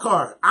 the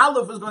yakar,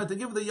 Aleph is going to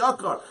give the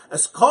yakar,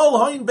 as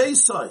kol hain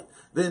beisei,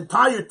 the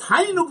entire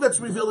tainuk that's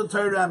revealed in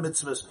Torah and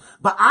mitzvahs.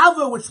 But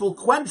Ava, which will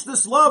quench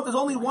this love, there's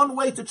only one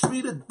way to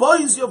treat it,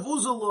 boys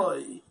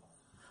yavuzaloi,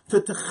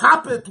 to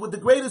chap it with the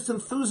greatest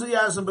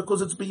enthusiasm,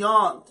 because it's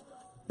beyond.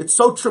 It's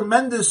so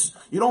tremendous,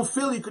 you don't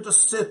feel you could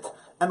just sit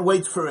and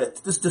wait for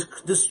it. This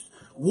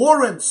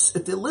warrants,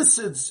 it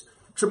elicits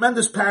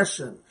tremendous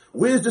passion.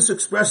 Where is this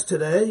expressed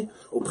today?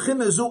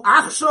 Where's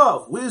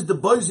the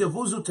boys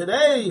yavuzu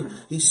today?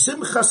 He's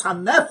simchas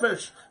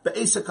hanefesh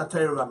be'esek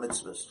ha'Torah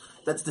mitzvahs.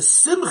 That's the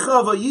simcha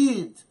of a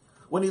yid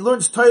when he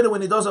learns Torah,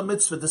 when he does a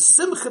mitzvah. The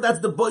simcha,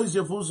 that's the boys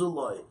yavuzu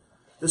loy.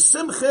 The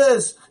simcha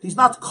is he's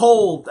not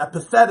cold,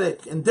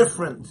 apathetic,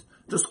 indifferent,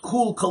 just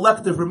cool,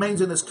 collective,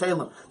 remains in his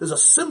kalim. There's a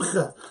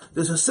simcha,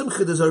 there's a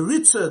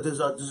ritza, there's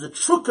a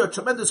trukah,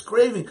 tremendous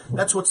craving.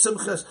 That's what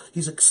simcha is.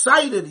 He's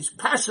excited, he's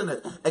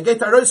passionate. Eget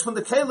arois from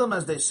the kalim,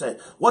 as they say.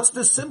 What's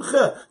this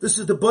simcha? This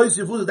is the boys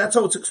yavuzu. That's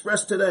how it's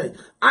expressed today.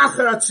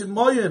 Achar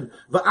atzimoyin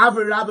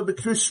va'aver rabba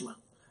b'krishma.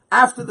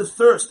 After the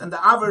thirst and the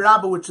aver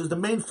rabba, which is the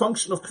main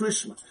function of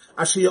krishma.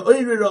 Asher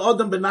ya'oiri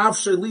ra'odam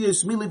b'nafshe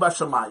liyos mili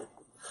b'shamayim.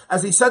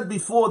 As he said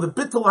before, the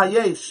bittul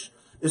hayesh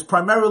is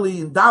primarily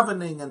in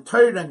davening and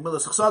Torah and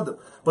milas chsadim.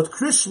 But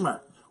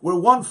Krishma, where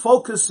one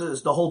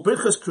focuses, the whole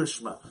Birchas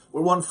Krishma,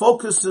 where one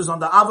focuses on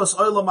the Avas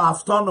Olam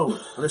Haftanu,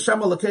 and Hashem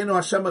Elokeinu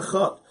Hashem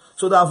Echad.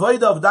 So the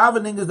avodah of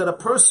davening is that a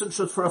person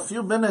should, for a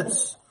few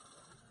minutes,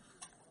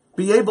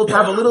 be able to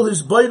have a little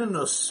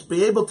hisbodedus,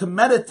 be able to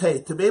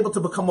meditate, to be able to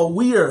become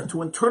aware, to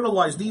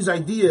internalize these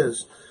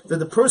ideas, that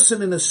the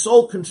person in his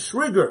soul can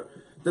trigger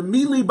the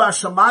mili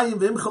b'shamayim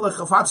v'imcha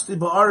lechafatzti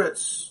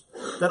ba'aretz.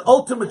 That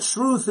ultimate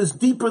truth is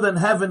deeper than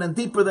heaven and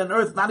deeper than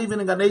earth, not even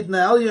in Gan Eden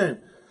Elyon.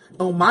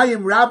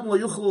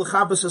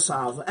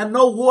 And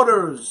no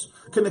waters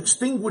can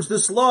extinguish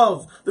this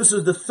love. This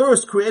is the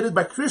thirst created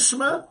by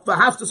Krishma.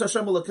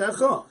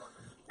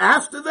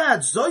 After that,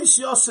 Zois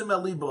Yosim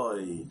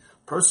Eliboy.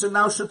 Person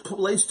now should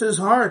place to his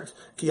heart.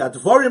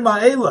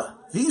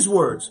 These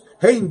words.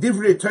 They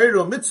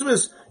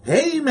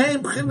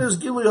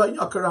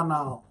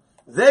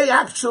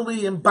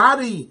actually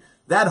embody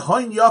that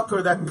hoin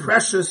yakar, that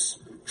precious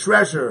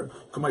treasure.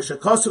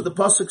 The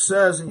pasuk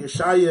says in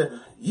Yeshaya,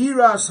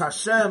 Yiras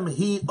Hashem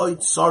hi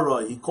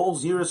oitzara. He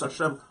calls Yiras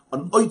Hashem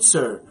an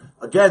oitzer.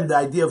 Again, the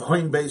idea of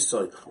hoin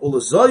beisoy.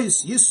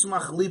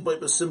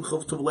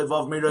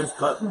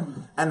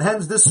 And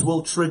hence this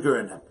will trigger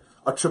in him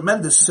a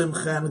tremendous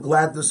simcha and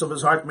gladness of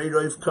his heart,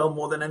 meiroiv kol,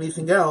 more than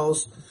anything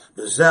else.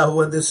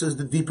 And this is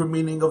the deeper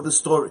meaning of the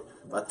story.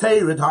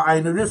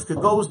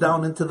 Rivka goes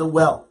down into the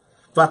well.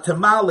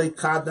 Vatemale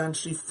kada, and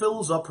she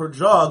fills up her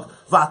jug.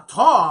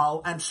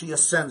 Vatal, and she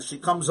ascends, she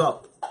comes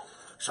up.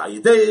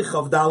 Shayidech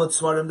of Dalet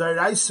Svarim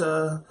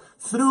Daraisa,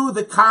 through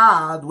the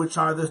kad, which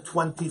are the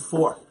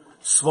 24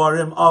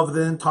 Svarim of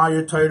the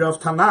entire Torah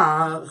of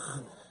Tanakh.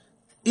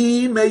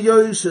 Even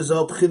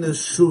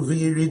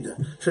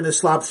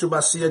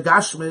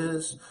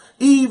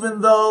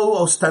though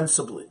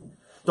ostensibly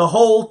the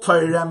whole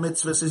Torah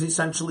mitzvahs is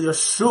essentially a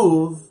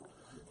shuv,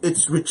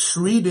 it's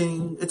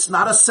retreating, it's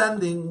not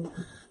ascending,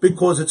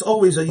 because it's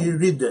always a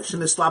yiridah.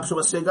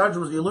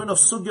 You learn of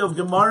sugya of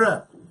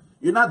Gemara.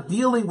 You're not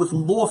dealing with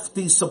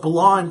lofty,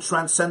 sublime,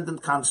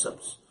 transcendent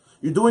concepts.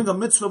 You're doing a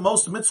mitzvah.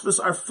 Most mitzvahs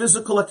are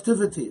physical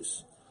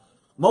activities.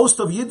 Most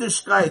of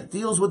Yiddishkeit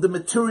deals with the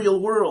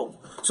material world.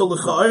 So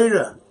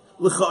l'cha'ira,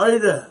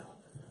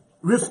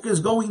 Rivka is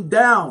going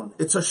down.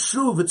 It's a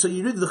shuv, it's a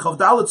yirid. The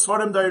Chavdalet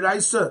Svarim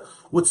Daraisa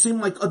would seem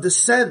like a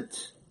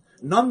descent.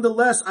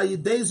 Nonetheless,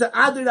 Ayideza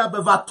Adira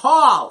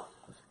Bevatal.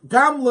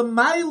 Gam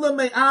lemayla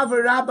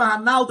me'aver rabba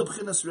hanal de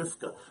b'chinas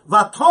Rivka.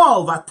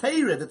 Vatol,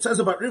 vateired, it says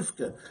about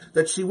Rivka,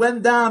 that she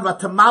went down,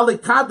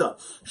 vatamale kada.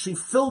 She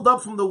filled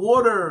up from the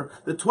water,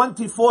 the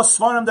 24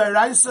 svarim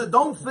d'iraisa.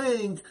 Don't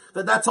think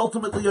that that's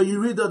ultimately a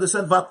Yerida, that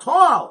said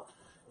vatol.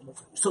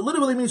 So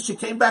literally means she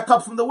came back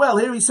up from the well.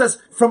 Here he says,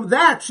 from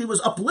that she was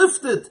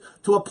uplifted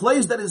to a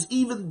place that is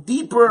even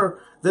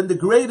deeper than the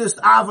greatest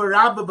Ava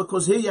Rabba,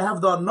 because here you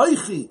have the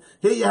Anoichi,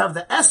 here you have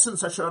the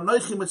essence, Asher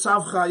Anoichi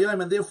Mitzav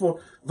Chayim, and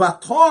therefore,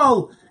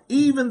 Vatol,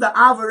 even the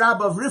Ava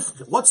Rabba of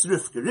Rivka. What's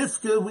Rivka?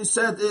 Rivka, we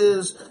said,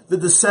 is the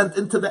descent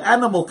into the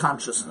animal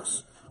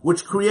consciousness,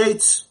 which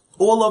creates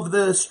all of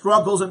the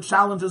struggles and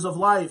challenges of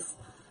life,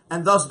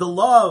 and thus the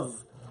love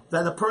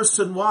that a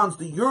person wants,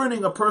 the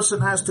yearning a person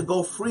has to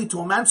go free,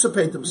 to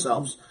emancipate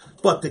themselves.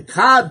 But the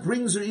Kad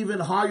brings her even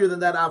higher than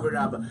that Ava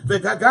Rabba.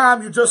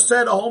 V'gagam, you just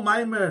said a whole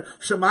maimer,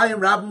 Shemayim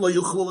Rabbim lo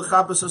yuchlu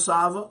l'chabes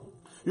asava.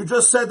 You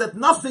just said that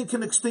nothing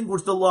can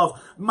extinguish the love.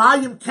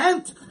 Mayim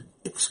can't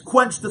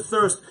quench the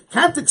thirst,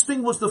 can't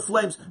extinguish the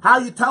flames. How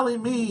are you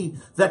telling me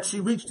that she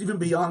reached even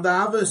beyond the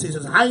Avos? He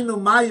says, Hainu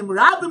Mayim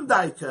Rabbim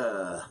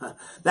Daika.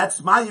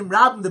 That's Mayim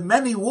Rabbim, the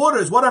many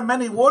waters. What are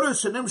many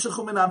waters? Shenim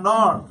Shechum in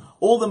Anar.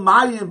 All the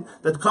Mayim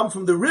that come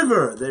from the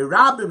river, the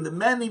Rabbim, the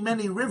many,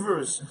 many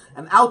rivers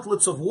and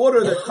outlets of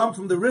water that come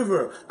from the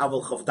river.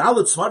 Aval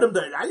Chavdalit Svarim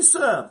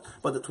D'Iraisa.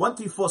 But the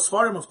 24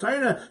 Svarim of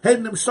Torah,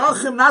 Hem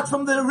Nimshachim, not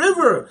from the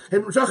river.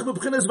 Hem Nimshachim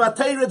B'Bchinas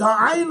Vateired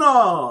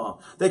Ha'ayna.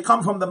 They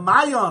come from the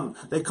Mayon.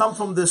 They come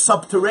from the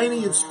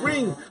subterranean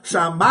spring.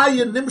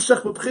 Sha'mayin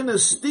Nimshach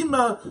B'Bchinas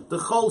Stima, the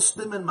Chol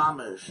Stimin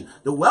Mamish.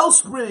 The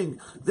wellspring,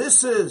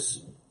 this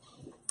is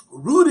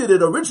rooted,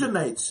 it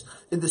originates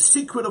in the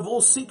secret of all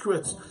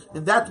secrets,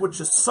 in that which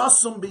is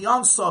sasum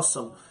beyond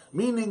sasum,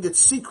 meaning it's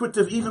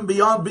secretive even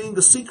beyond being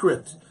a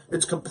secret.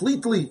 It's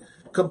completely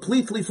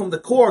from the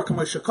core.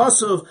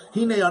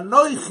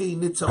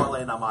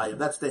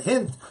 That's the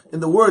hint in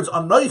the words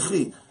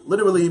anoichi.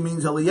 Literally it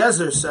means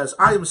Eliezer says,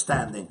 I am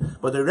standing.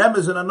 But the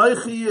remez in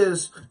anoichi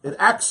is, it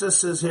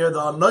accesses here the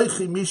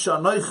anoichi, misha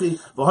anoichi,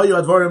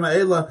 v'hoyu advarim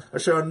ha'ela,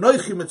 asher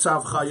anoichi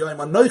mitzav chayim,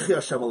 anoichi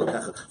Hashem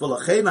alekecha,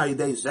 v'lachein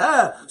ha'idei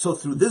zeh. So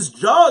through this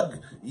jug,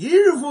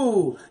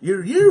 yirvu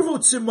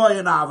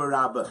tzimoyin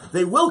avarabba,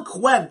 they will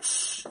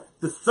quench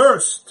the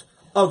thirst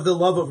of the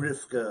love of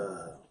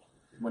Rivka.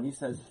 When he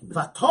says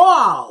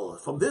Vatol,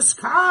 from this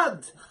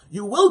Kad,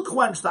 you will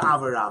quench the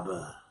Ava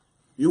Rabba.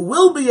 You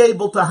will be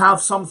able to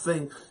have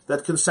something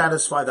that can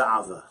satisfy the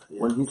Ava.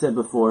 Yeah. When he said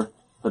before,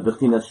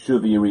 Bechinas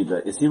Shuv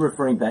Yerida, is he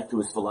referring back to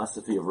his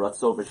philosophy of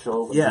Ratzov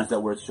Shov? Yeah. Use that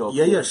word Shov?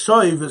 Yeah.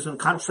 Shov is in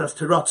contrast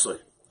to Ratzoi.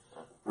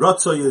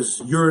 Ratzoi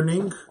is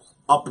yearning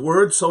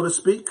upward, so to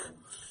speak.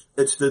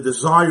 It's the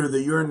desire,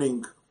 the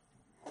yearning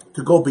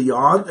to go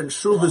beyond, and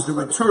Shuv is the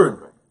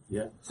return.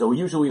 Yeah. So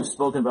usually we've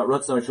spoken about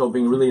Ratzon Shov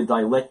being really a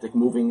dialectic,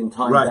 moving in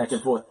time back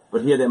and forth.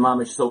 But here they're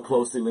mamish so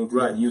closely linked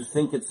together. You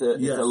think it's a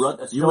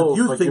Shov,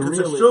 you think it's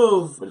a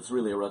Shov, but it's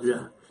really a Ratzon.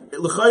 Yeah.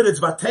 It's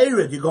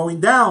Vateirid, you're going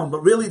down,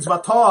 but really it's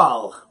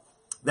Vatal.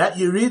 That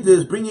Yerid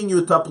is bringing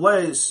you to a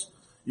place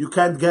you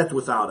can't get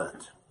without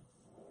it.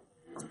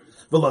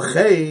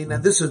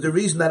 And this is the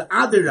reason that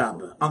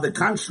Adirab, on the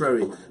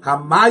contrary,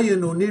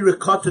 Hamayinu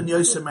Nirikotan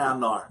Yosem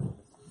Anar.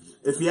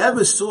 If you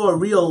ever saw a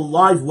real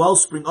live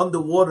wellspring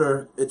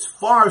underwater, it's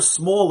far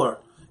smaller.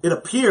 It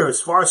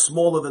appears far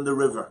smaller than the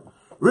river.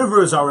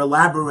 Rivers are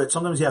elaborate.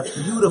 Sometimes you have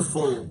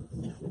beautiful,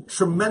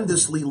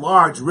 tremendously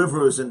large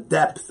rivers in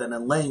depth and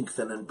in length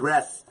and in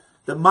breadth.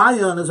 The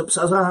Mayan is a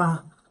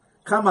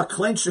kama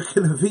klenchik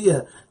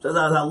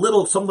a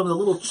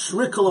little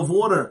trickle of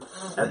water.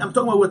 And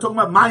we're talking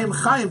about Mayim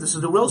Chaim. This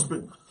is the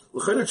wellspring.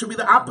 It should be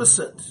the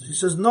opposite. He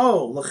says,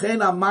 no. L'chein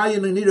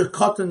Mayan need a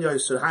cotton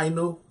yoser.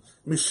 Hainu.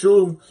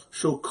 Mishum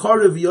shul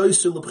karev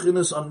yoser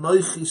l'bchinas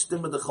anoichi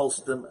stima dechol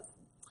stima.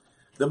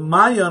 The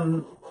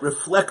Mayan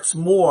reflects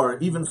more,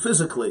 even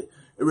physically.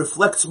 It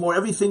reflects more.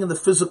 Everything in the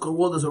physical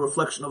world is a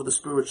reflection of the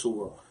spiritual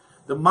world.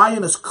 The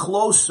Mayan is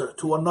closer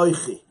to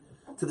anoichi,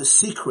 to the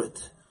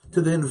secret, to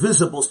the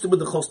invisible. Stima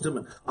dechol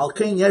stima. Al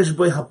kein yesh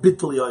boi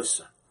habitul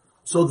yoser.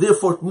 So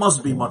therefore it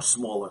must be much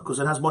smaller, because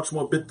it has much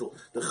more bittul.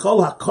 The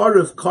chol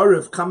hakarev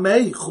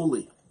kamei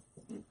chuli.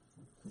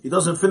 He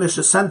doesn't finish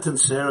a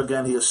sentence here.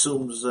 Again, he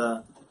assumes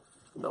that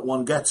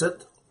one gets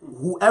it.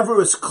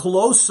 Whoever is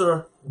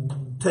closer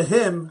to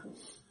him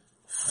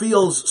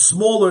feels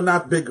smaller,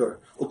 not bigger.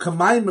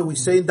 Ukamayme, we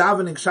say in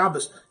davening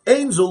Shabbos,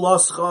 Ein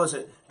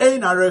zulascha,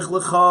 Ein arech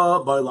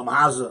lecha, ba'olam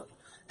haza.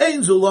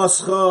 Ein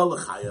zulascha,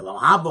 l'chayelam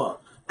haba.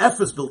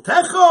 Efes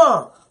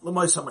biltecha,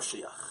 l'moisa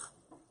Mashiach.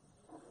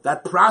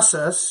 That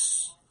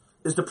process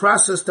is the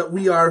process that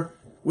we are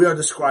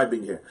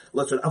describing here.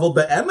 Let's read.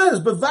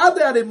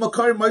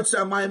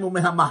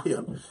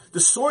 The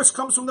source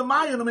comes from the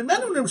Mayan. In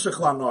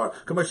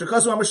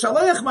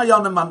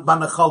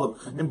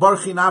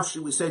Baruch Nafshi,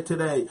 we say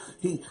today,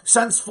 he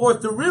sends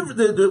forth the river,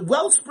 the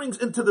well springs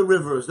into the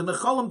rivers. The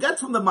Nechalim get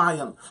from the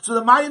Mayan. So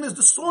the Mayan is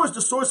the source.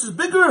 The source is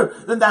bigger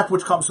than that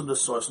which comes from the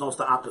source. No, it's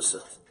the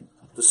opposite.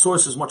 The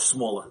source is much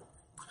smaller.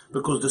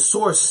 Because the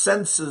source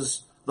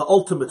senses the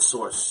ultimate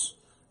source.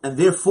 and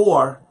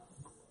therefore,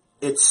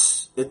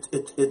 its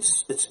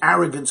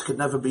arrogance could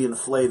never be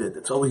inflated.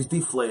 It's always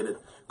deflated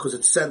because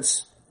it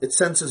senses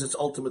its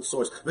ultimate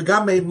source.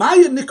 Only May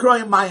Mayan and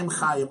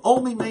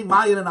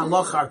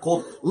Halacha are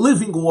called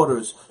living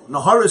waters.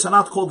 Naharis are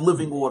not called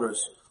living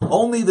waters.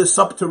 Only the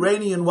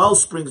subterranean well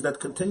springs that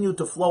continue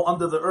to flow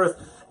under the earth.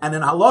 And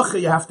in Halacha,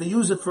 you have to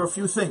use it for a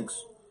few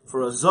things.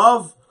 For a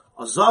Zava,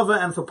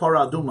 and for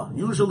Paraduma.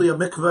 Usually a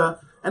mikveh,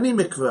 any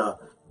mikveh,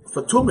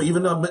 for Tumah,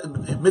 even a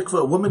mikveh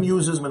a woman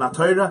uses,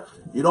 Minatayra,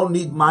 you don't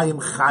need Mayim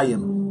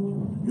Chayim.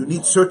 You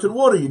need certain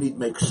water. You need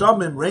make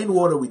shamim,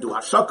 rainwater. We do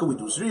hashaka, we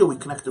do zriya, we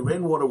connect the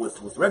rainwater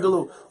with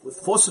regular, with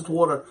faucet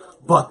water.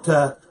 But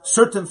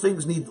certain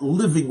things need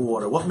living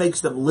water. What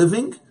makes them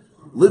living?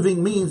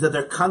 Living means that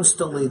they're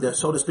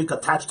so to speak,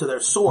 attached to their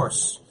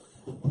source.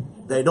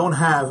 They don't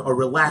have a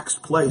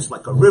relaxed place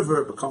like a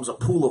river. It becomes a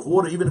pool of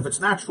water, even if it's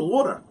natural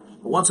water.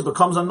 But once it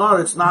becomes a nar,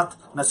 it's not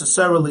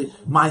necessarily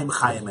mayim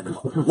chayim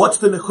anymore. What's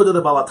the nekudah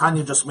the Baal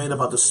HaTanya just made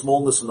about the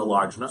smallness and the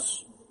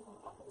largeness?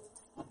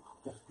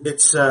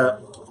 It's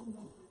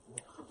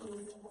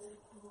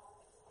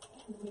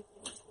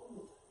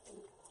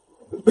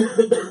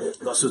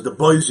this is the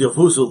boys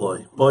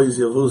Yavuzuloi,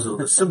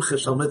 the Simcha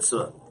Shal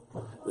Mitzvah,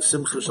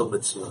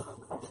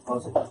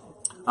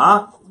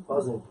 Huh?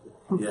 Buzzing.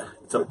 Yeah,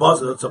 it's a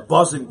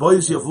buzzing,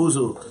 boys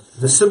Yavuzul,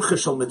 the Simcha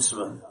Shal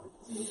Mitzvah.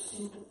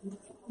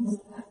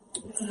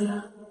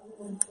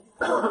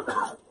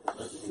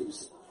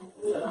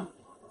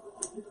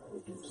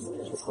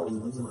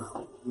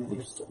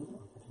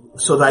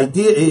 So the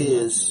idea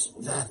is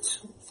that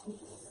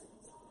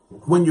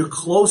when you're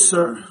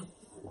closer,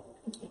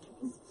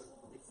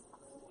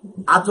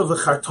 you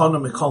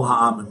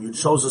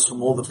chose us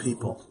from all the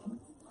people.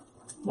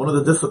 One of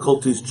the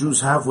difficulties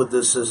Jews have with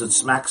this is it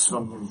smacks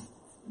from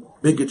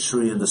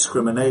bigotry and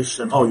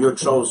discrimination. Oh, you're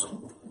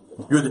chosen.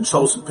 You're the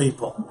chosen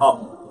people.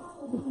 Oh,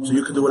 so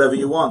you can do whatever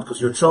you want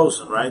because you're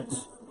chosen, right?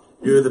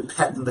 You're the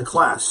pet in the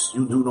class.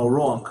 You do no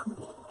wrong.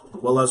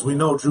 Well, as we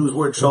know, Jews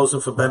were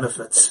chosen for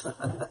benefits.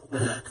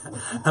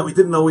 And we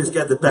didn't always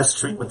get the best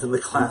treatment in the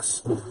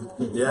class.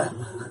 Yeah?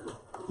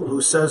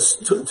 Who says,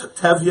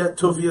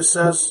 Tuvia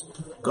says,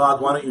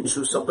 God, why don't you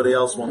choose somebody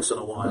else once in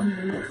a while?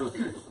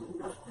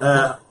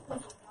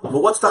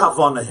 But what's the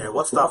Havana here?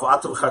 What's the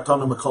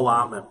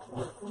Havana?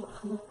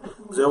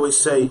 They always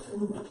say,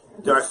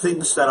 there are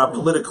things that are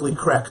politically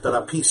correct, that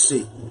are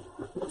PC.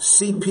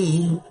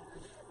 CP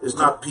is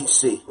not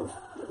PC.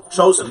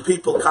 Chosen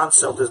people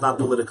concept is not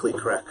politically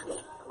correct.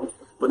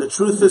 But the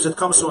truth is, it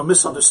comes from a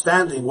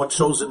misunderstanding what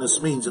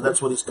chosenness means, and that's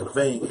what he's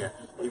conveying here.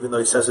 Even though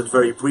he says it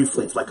very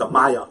briefly, it's like a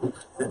maya.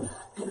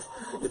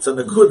 It's a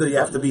nekuda, you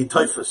have to be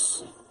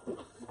typhus.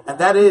 And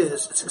that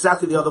is, it's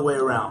exactly the other way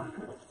around.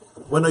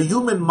 When a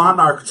human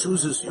monarch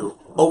chooses you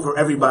over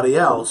everybody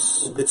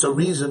else, it's a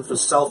reason for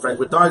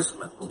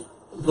self-aggrandizement.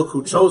 Look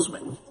who chose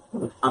me.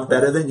 I'm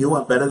better than you,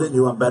 I'm better than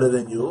you, I'm better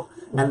than you.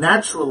 And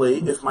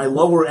naturally, if my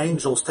lower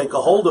angels take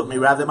a hold of me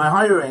rather than my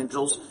higher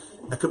angels,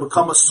 it could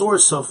become a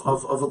source of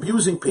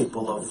abusing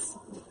people, of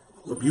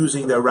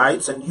abusing their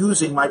rights and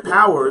using my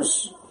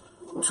powers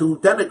to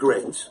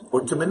denigrate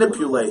or to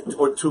manipulate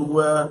or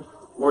to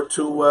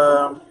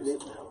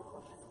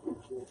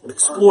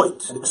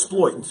exploit,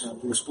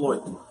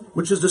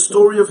 which is the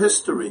story of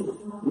history.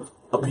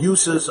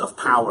 Abuses of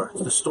power.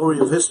 It's the story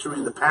of history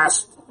in the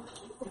past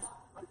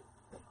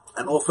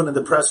and often in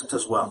the present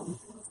as well.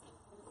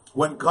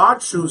 When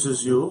God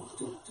chooses you,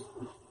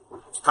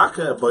 it's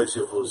exactly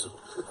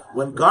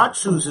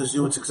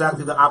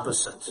the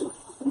opposite.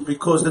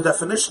 Because the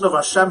definition of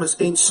Hashem is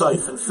Ein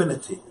Sof,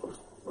 infinity.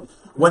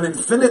 When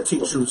infinity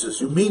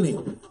chooses you,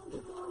 meaning,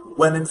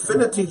 when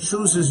infinity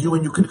chooses you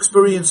and you can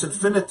experience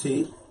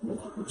infinity,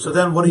 so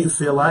then what do you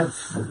feel like?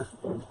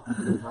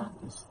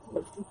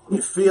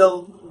 You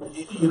feel,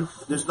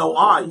 there's no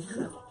I.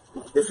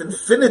 If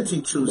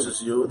infinity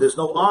chooses you, there's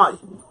no I.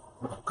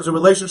 Because a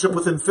relationship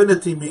with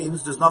infinity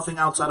means there's nothing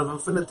outside of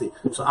infinity.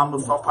 So I'm a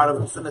part of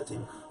infinity.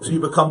 So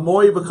you become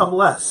more, you become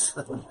less.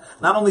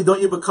 Not only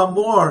don't you become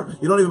more,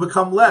 you don't even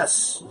become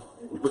less.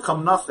 You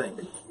become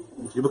nothing.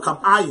 You become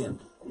ayin.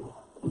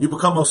 You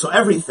become also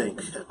everything,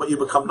 but you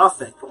become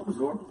nothing.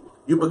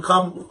 You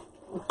become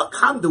a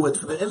conduit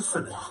for the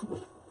infinite.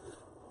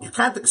 You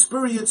can't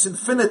experience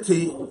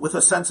infinity with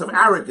a sense of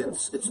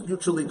arrogance. It's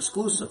mutually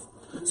exclusive.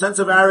 Sense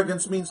of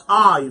arrogance means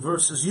I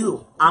versus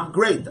you. I'm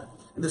great.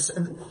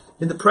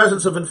 In the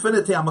presence of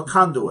infinity, I'm a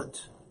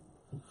conduit.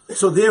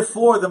 So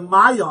therefore, the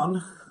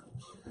Mayan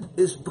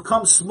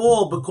becomes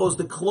small because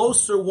the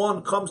closer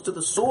one comes to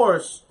the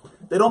source,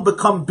 they don't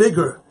become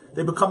bigger.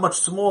 They become much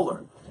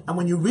smaller. And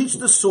when you reach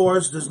the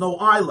source, there's no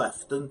I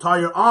left. The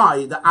entire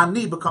I, the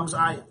Ani, becomes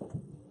I.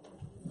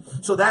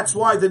 So that's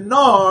why the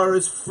Nar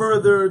is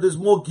further, there's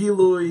more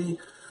Gilui.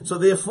 So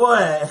therefore,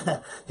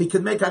 he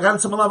can make a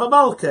ganzam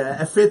alav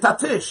a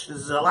fetatish.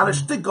 There's a lot of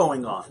shtick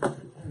going on.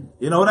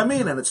 You know what I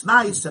mean? And it's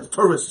nice, and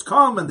tourists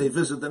come and they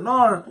visit the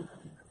Nar.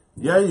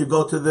 Yeah, you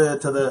go to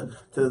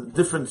the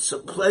different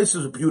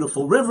places with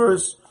beautiful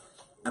rivers,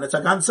 and it's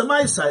a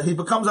ganzamaisa. He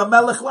becomes a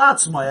melech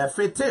latzmai, a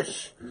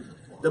fetish.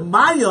 The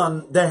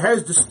Mayan, there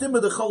has the stim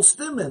of the whole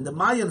stimmen. The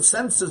Mayan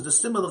senses the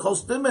stim of the whole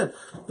stimmen.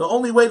 The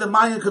only way the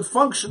Mayan could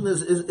function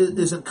is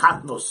in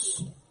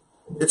katnus.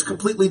 It's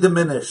completely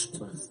diminished.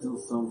 But it's still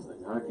something.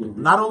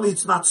 Not only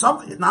it's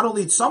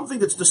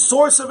something, it's the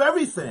source of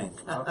everything.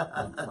 How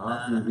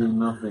can it be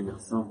nothing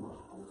of someone?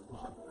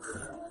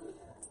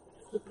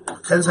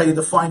 Depends how you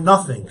define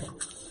nothing.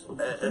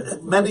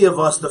 Many of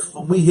us,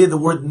 when we hear the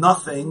word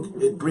nothing,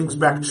 it brings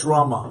back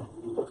trauma.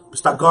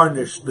 Mr.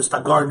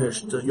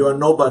 Garnished, you're a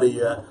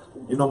nobody.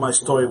 You know my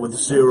story with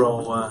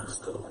zero.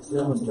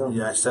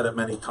 Yeah, I said it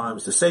many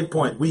times. The same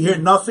point. We hear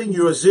nothing,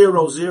 you're a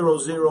 0, 0,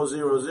 0,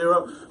 0,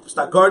 0.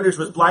 Mr. Garnished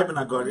was bleiben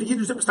a garnished.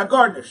 You say Mr.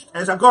 Garnished,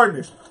 as a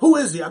garnished. Who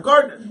is he? A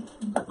garnished.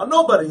 A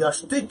nobody, a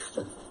shtick,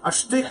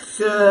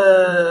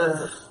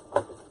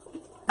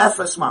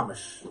 efes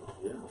mamish.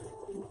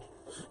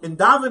 In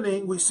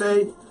davening, we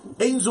say,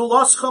 Ein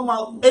zulascham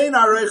al ein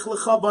areich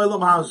lecha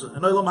ba'olam haza.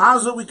 In olam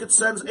haza, we could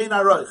sense ein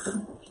areich.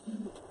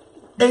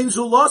 Ein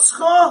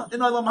zulascha, in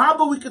olam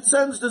haba, we could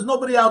sense there's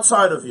nobody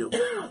outside of you.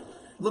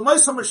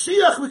 L'maisa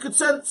Mashiach, we could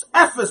sense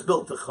efes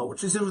biltecha,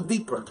 which is even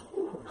deeper.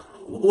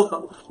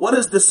 What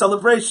is this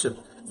celebration?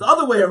 The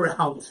other way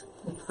around.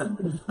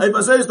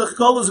 Everybody says the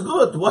chol is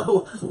good.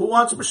 Who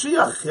wants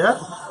Mashiach, yeah?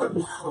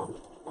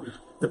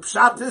 The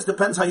pshat is,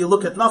 depends how you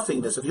look at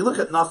nothingness. If you look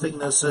at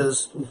nothingness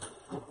as,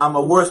 I'm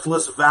a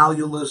worthless,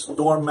 valueless,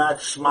 doormat,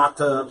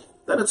 shmata,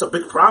 then it's a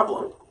big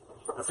problem.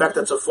 In fact,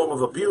 that's a form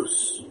of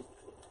abuse.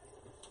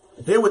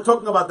 Here we're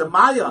talking about the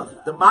Mayan.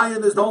 The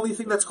Mayan is the only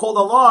thing that's called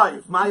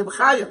alive. Mayan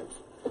Chayim.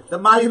 The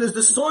Mayan is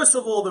the source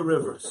of all the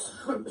rivers.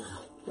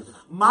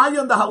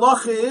 Mayan, the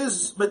halacha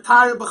is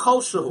Metayr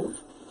B'chol Shehu.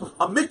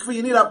 A mikveh,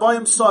 you need a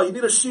bayim saw. You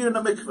need a shear in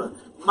a mikveh.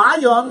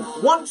 Mayan,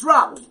 one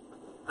drop.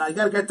 Now you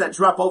gotta get that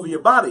drop over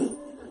your body.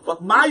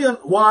 But Mayan,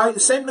 why? The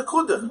same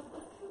nekuda.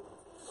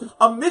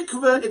 A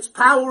mikveh, its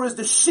power is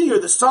the shear,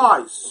 the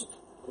size.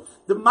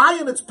 The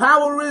Mayan, its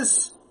power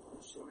is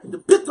the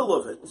bittul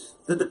of it,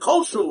 the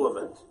culture of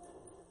it.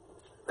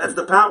 That's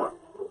the power.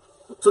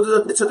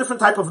 So it's a different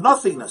type of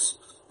nothingness.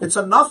 It's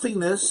a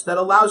nothingness that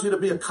allows you to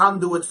be a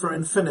conduit for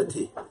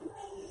infinity.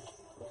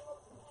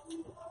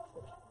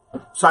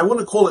 So I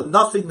wouldn't call it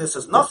nothingness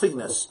as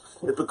nothingness.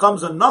 It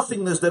becomes a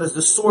nothingness that is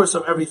the source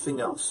of everything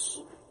else.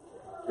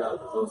 God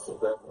is also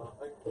that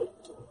nothing.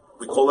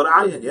 We call it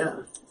ayin,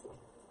 yeah.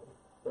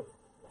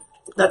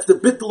 That's the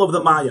bittul of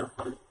the Maya.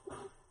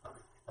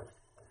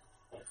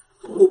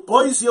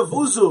 Upois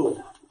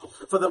yavuzu.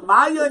 For the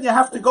Maya, you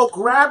have to go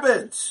grab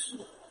it.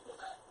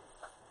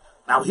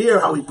 Now here,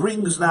 how he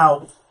brings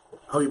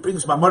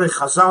Mamarei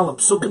Chazal and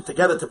Psukim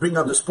together to bring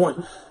out this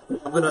point.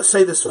 I'm going to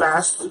say this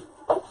fast.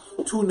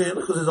 Tune in,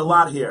 because there's a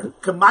lot here.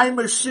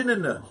 Kamaimer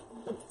shinina.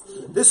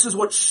 This is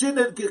what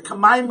shinina,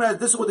 kamaimer,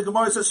 this is what the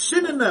Gemara says,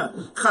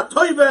 shinina.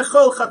 Chatoy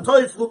ve'echol,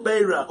 chatoy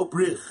flubeira,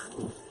 ubrich.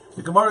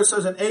 The Gemara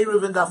says in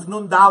Erev and Daf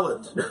Nun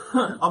Dalet,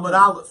 Amar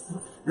Aleph,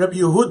 Rabbi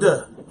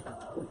Yehuda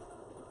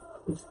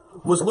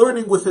was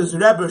learning with his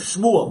Rebbe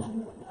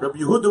Shmuel. Rabbi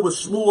Yehuda was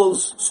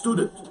Shmuel's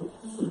student.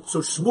 So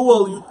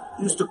Shmuel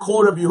used to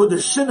call Rabbi Yehuda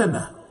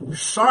Shinana,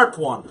 sharp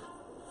one.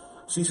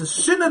 So he says,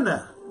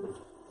 Shinana,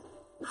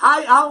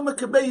 Hi Alma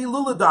Kabei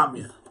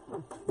Luladamya.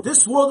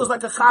 This world is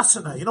like a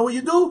chasana. You know what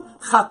you do?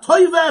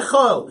 Chatoy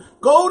ve'echol.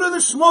 Go to the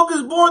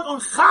smorgasbord on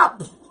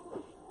chap.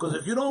 Because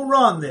if you don't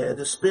run there,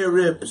 the spare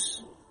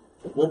ribs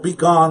will be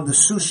gone, the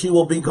sushi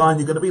will be gone,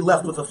 you're going to be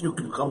left with a few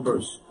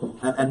cucumbers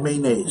and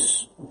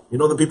mayonnaise. You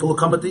know the people who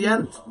come at the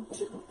end?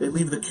 They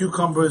leave the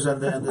cucumbers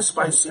and the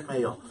spicy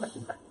mayo.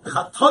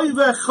 Chatoy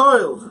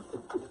ve'echol.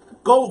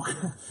 Go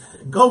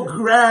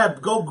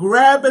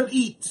grab and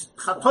eat.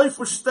 Chatoy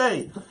for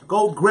stay.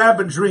 Go grab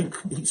and drink.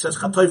 He says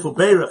chatoy for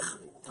beirach.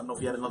 I don't know if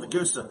he had another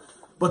girsa.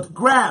 But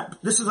grab.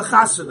 This is a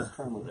chasana.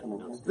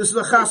 This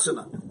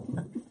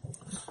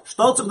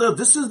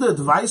is the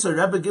advice a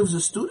Rebbe gives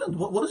a student.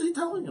 What is he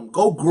telling him?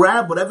 Go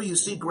grab whatever you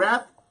see,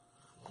 grab.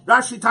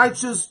 Rashi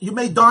teaches, you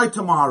may die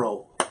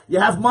tomorrow. You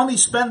have money,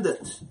 spend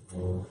it.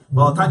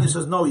 Well, Tanya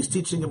says, no, he's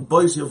teaching him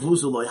boys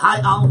Yavuzaloi.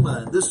 Hi,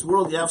 Alma. In this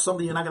world, you have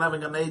something you're not going to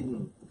have in Gan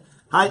Eden.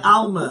 Hi,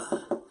 Alma.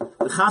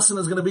 The chasana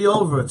is going to be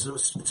over.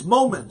 It's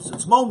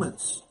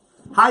moments.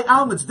 Hi,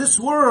 Alma. It's this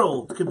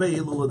world.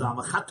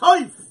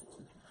 Chatoif.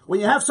 When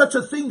you have such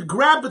a thing,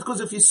 grab it, because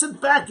if you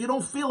sit back, you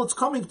don't feel it's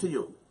coming to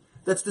you.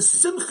 That's the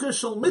simcha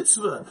shel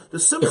mitzvah. The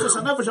simcha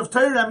hanefesh of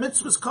Torah and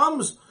mitzvahs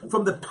comes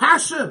from the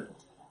passion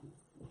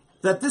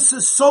that this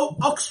is so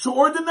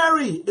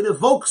extraordinary. It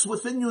evokes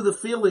within you the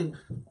feeling,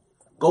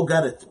 go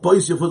get it.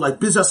 Boys, you like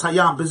bizas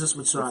hayam, bizas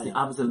mitzrayim. The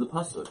opposite of the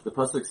pasuk. The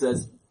pasuk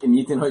says, "Im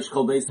yitin hoish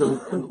kol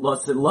beisim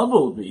lost in love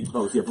will be."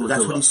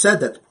 That's what he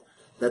said.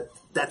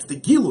 That's the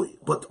gilui.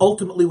 But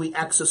ultimately we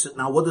access it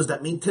now. What does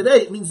that mean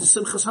today? It means the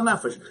simchas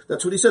hanefesh.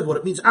 That's what he said. What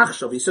it means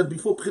achshav. He said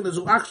before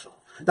pchinazu achshav.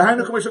 In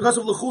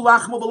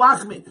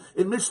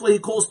Mishlei he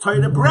calls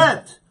Torah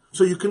bread,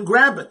 so you can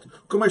grab it.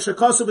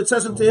 It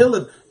says in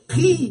Tehillim,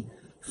 Fi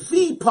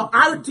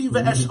pa'arti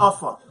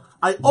ve'eshafa.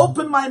 I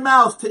open my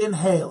mouth to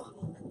inhale.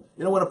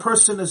 You know, when a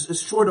person is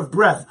short of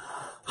breath,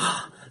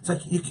 it's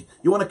like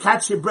you want to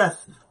catch your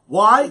breath.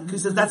 Why? Because he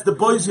says that's the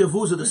boys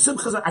Yavuza, the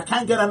simchas. I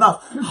can't get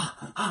enough.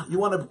 You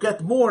want to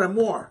get more and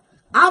more.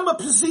 I'm a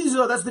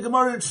pesiza. That's the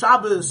Gemara in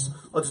Shabbos.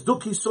 It's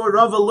Duki saw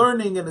Rava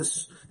learning, and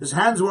his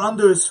hands were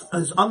under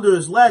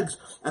his legs,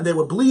 and they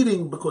were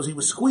bleeding because he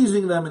was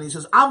squeezing them. And he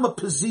says, "I'm a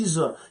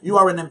pesiza. You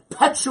are an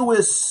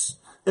impetuous,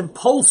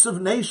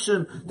 impulsive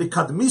nation. The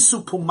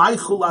kadmisu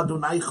pumaychu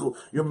adunaychu.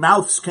 Your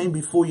mouths came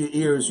before your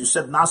ears. You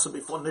said nasa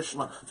before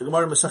nishma." The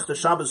Gemara Masechta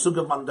Shabbos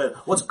Sugav Mandel.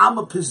 What's I'm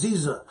a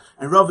pesiza?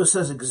 And Rava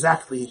says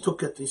exactly. He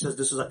took it. He says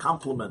this is a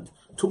compliment.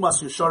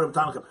 Tumas Yesharim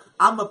Tanakam.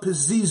 I'm a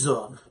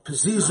pesiza.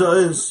 Pesiza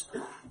is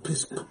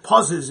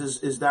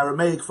the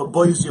Aramaic for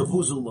boys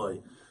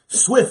Yavuzuloi.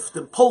 Swift,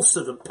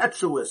 impulsive,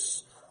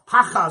 impetuous.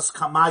 Pachas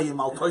kamayim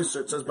al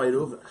toiser, it says by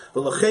Reuven.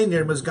 V'lochein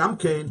nirmez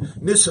gamkein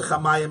nisach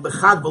kamayim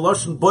b'chag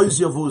v'loshen boys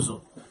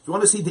Yavuzu. If you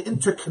want to see the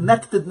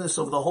interconnectedness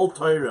of the whole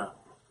Torah,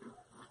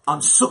 on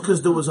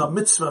Sukkot there was a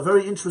mitzvah, a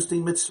very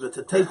interesting mitzvah,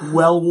 to take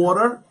well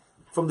water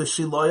from the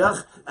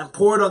Shiloach and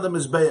pour it on the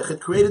Mizbeach. It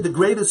created the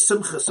greatest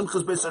simchas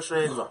Beis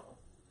HaSheva.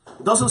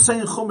 It doesn't say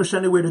in Chumash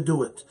anywhere to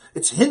do it.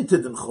 It's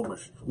hinted in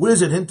Chumash. Where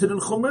is it hinted in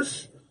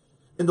Chumash?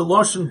 In the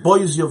Lashon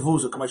Boys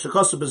Yavuza.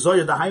 Kamashakasa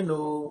Bezoya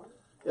Dahainu.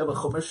 You have a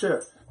Chumash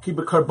here. Ki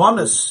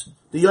bekarbonis,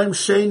 the Yom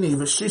Sheni,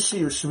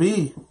 V'shishi,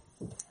 Ushvi.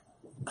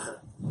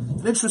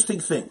 An interesting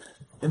thing.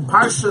 In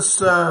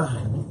Parshas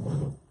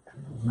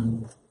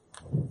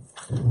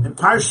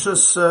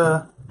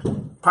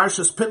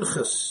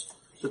Pinchas,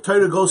 the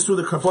Torah goes through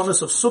the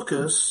karbonis of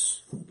Sukkos.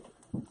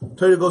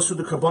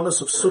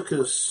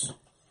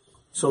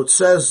 So it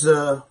says,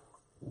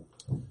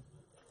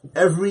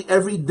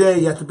 every day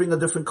you have to bring a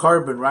different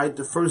carbon, right?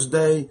 The first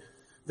day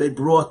they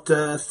brought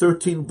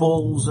 13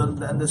 bulls, and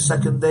the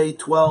second day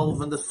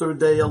 12, and the third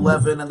day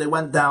 11, and they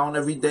went down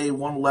every day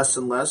one less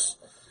and less.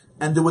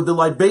 And there were the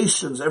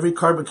libations. Every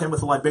carbon came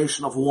with a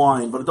libation of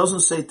wine, but it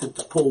doesn't say to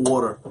pull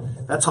water.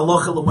 That's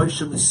halacha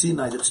l'Moshe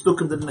Sinai. The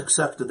Tzdukim didn't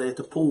accept it. They had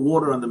to pull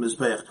water on the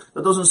Mizbeach.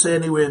 That doesn't say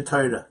anywhere in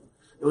Torah.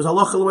 It was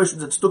halacha l'Moshe.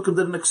 The Tzdukim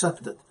didn't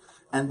accept it.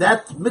 And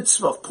that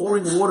mitzvah of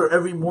pouring water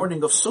every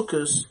morning of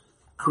Sukkot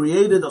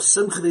created a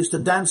simcha that used to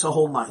dance a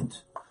whole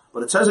night.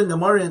 But it says in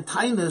Gemara and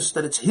Tainus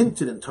that it's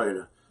hinted in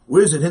Torah.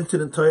 Where is it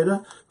hinted in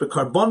Torah?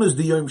 Bekarbonis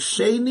the Yom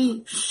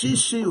Sheni,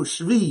 Shishi,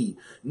 Ushvi,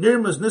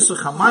 Nirmas,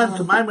 Nisuch, Hamayim,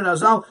 Kamayim, and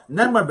Azal,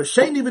 Nemar,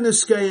 B'Sheni,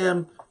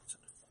 V'Niskayim.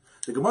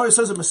 The Gemara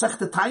says in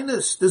Masechta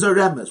Tainus, there's a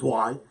remez.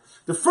 Why?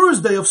 The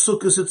first day of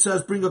Sukkot it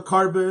says bring a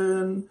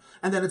carbon,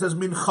 and then it says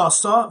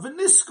Minchasa,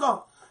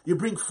 V'Niska. You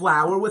bring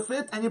flour with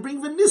it, and you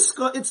bring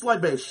V'Niska, it's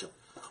libation.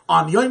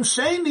 On Yom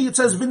Sheni it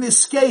says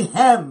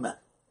V'Niskayhem.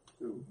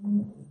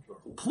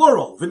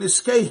 Plural,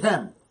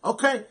 V'Niskayhem.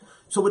 Okay?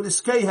 So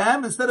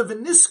V'Niskayhem, instead of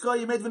V'Niska,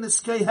 you made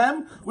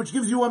V'Niskayhem, which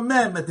gives you a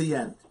mem at the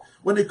end.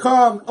 When you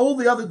come, all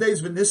the other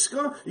days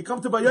V'Niska, you come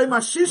to Bayom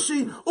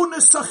HaShishi,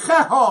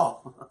 U'Nisacheha.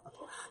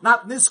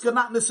 Not Niska,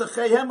 not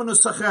Nisachayhem,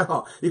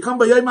 U'Nisacheha. You come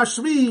Bayom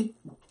HaShvi,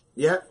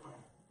 yeah.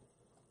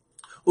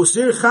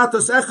 Usir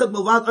Chatas Echad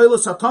Milvad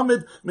Oilos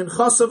HaTamid Min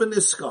Chasa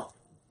V'Niska.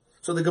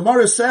 So the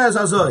Gemara says,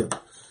 Azoi,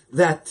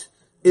 that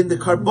in the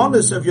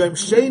Karbonis of Yom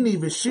Sheni,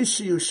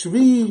 V'Shishi,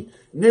 U'Shvi,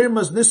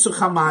 Nirmas Nisuch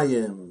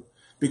Hamayim.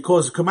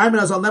 Because Kamayim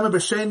Azal Nema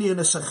B'Sheni and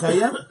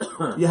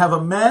Nesachayim, you have a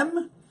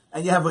mem,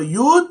 and you have a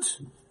yud,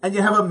 and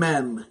you have a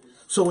mem.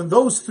 So in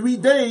those 3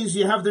 days,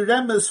 you have the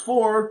remes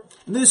for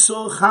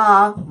Nisuch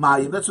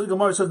HaMayim. That's what the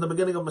Gemara says in the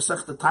beginning of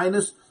Masechta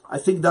Tainus, I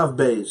think Dav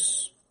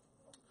Beis.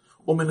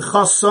 Umin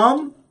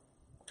Chasam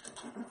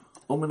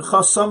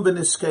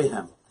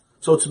V'Niskeihem.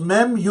 So it's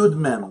mem, yud,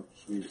 mem.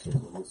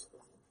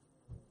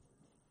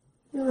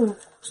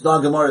 It's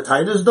not Gemara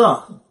Tainus,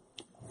 da.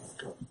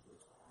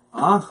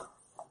 Huh?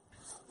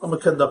 I'm a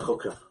kenda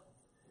choker.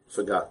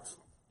 Forgot.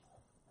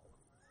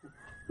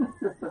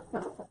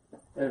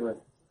 Anyway.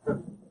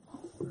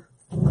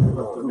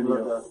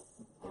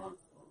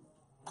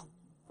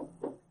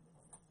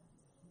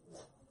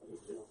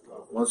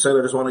 1 second,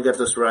 I just want to get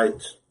this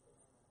right.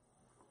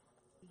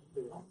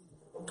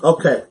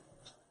 Okay.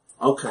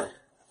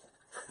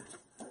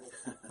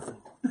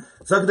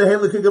 Zag the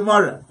Heilige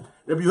Gemara.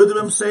 Rabbi Yehuda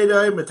ben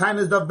Seidai,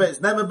 Metainas Dav Beis,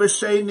 Nema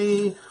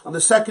B'Sheni. On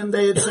the second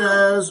day it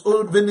says,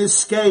 Ud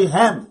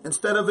V'Niskeihem,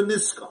 instead of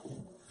V'Niska.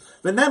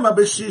 V'Nema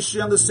B'Shishi,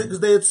 on the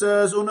 6th day it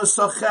says,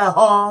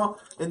 Unasacheha,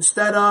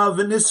 instead of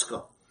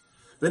V'Niska.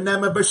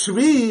 V'Nema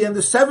B'Shvi, and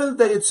the 7th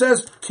day it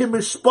says,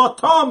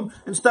 Kimishpotam,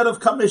 instead of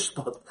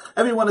Kamishpot.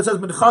 Everyone it says,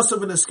 Minchasa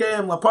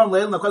V'Niskeihem, Lapam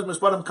Leil, Nakwas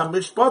Mishpotam,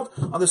 Kamishpot.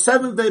 On the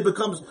 7th day it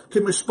becomes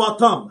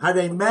Kimishpotam. Had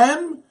a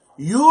Mem,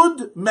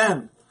 Yud,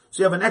 Mem.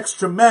 So you have an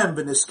extra Mem,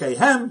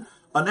 V'Niskeihem,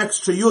 an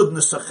extra yud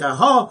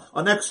nesacheha,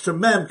 an extra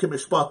mem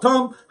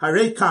kimishpatam,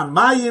 harekan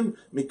mayim,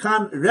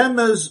 mikan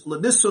remez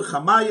lenisuch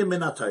hamayim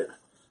min atayra.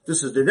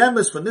 This is the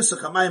remez for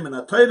nisuch hamayim min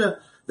atayra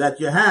that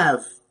you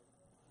have.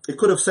 It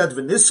could have said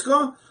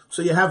v'niska,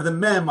 so you have the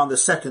mem on the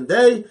 2nd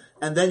day,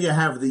 and then you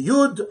have the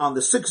yud on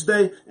the 6th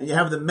day, and you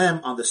have the mem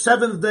on the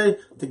 7th day.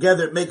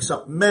 Together it makes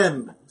up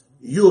mem,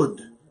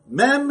 yud,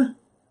 mem,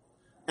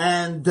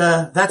 and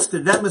that's the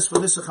remez for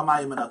nisuch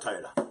hamayim min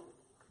atayra.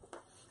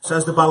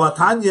 Says the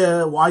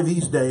Balatanya, why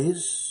these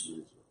days?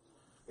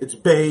 It's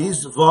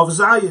Beis, Vav,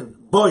 Zayin.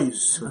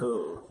 Boys.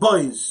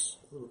 Boys.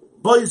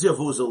 Boys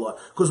Yavuzallah.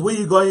 Because where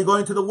you going? You're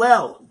going to the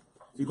well.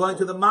 You're going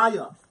to the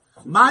Maya.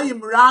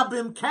 Mayim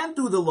Rabim can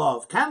do the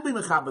love, can be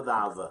Mechabed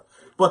Ava.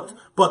 But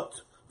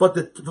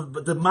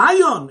the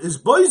Mayon is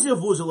Boys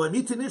Yavuzallah.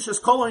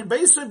 Mitinishas Koloin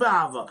Beisei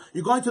Ba'ava.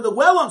 You're going to the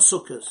well on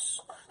Sukkos.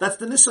 That's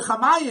the Nisach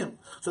HaMayim.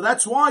 So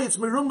that's why it's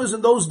Merumas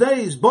in those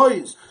days,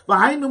 boys.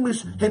 I'm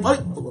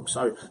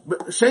sorry.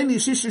 Sheni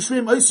Shishi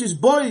Shvim Oisis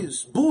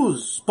boys,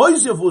 booze,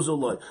 boys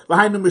Yavuzallah.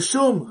 Behind the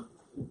Mishum.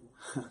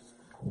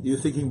 You're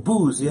thinking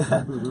booze,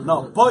 yeah?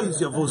 No,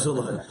 boys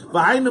Yavuzallah.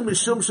 Behind the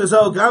Mishum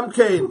Shazal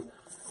Gamkein.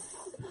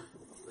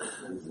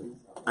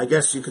 I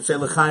guess you could say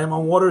L'chaim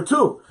on water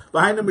too.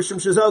 Behind the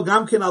Mishum Shazal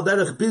Gamkein al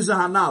derech Biza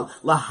Hanal.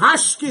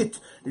 Lahashkit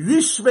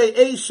Rishvei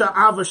Eisha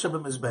Ava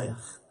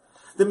Shebemizbeach.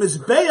 The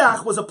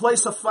Mizbeach was a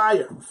place of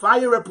fire.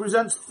 Fire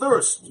represents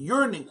thirst,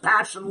 yearning,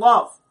 passion,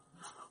 love.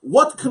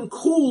 What can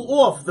cool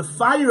off the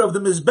fire of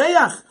the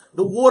Mizbeach?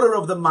 The water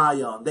of the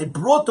Mayan. They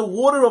brought the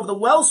water of the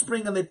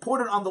wellspring and they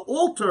poured it on the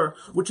altar,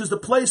 which is the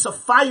place of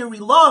fiery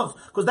love,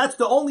 because that's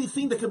the only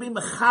thing that can be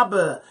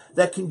mechaber,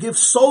 that can give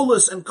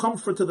solace and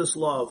comfort to this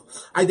love.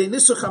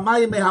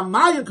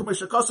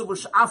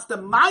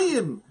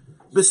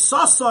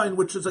 Besasain,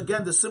 which is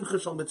again the Simcha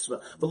Shal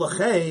Mitzvah.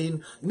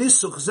 V'lachein,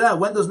 Nisuch Zeh,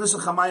 when does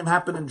Nisuch HaMayim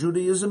happen in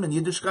Judaism, in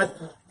Yiddishkeit?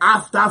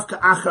 Davka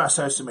Achar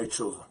Aser Simei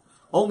Tshuva.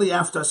 Only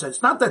after I said.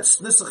 It's not that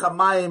Nisuch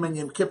HaMayim and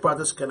Yom Kippur are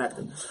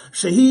disconnected.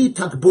 Shehi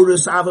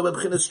Takburis Ava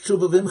Bebchinas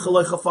Tshuva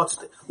V'imchaloi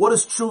Chafatzte. What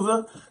is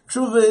Tshuva?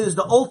 Tshuva is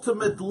the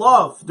ultimate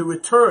love, the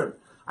return.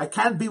 I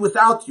can't be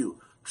without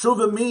you.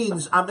 Tshuva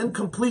means I'm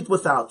incomplete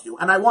without you,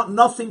 and I want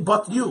nothing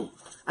but you.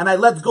 And I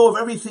let go of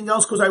everything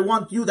else because I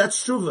want you. That's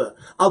Tshuva.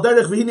 Al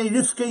derech v'hinei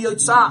Rivka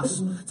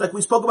yotzas. It's like we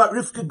spoke about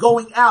Rivka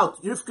going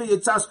out. Rivka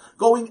yotzas,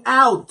 going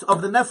out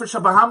of the Nefesh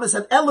HaBahamis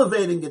and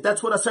elevating it.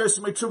 That's what Aseret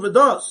Simei Tshuva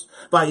does.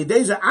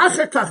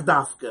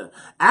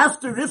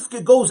 After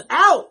Rivka goes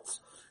out,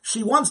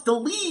 she wants to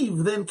leave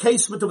the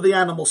encasement of the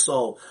animal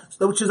soul,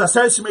 which is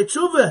Aseret Simei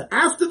Tshuva.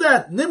 After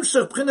that,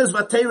 Nimshach P'chines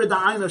Vatera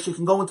Da'ayna, she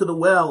can go into the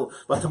well,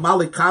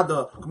 Vatamali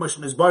Kada,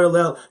 K'moshen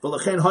Izbarelel,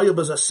 V'lachein Hoya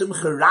B'za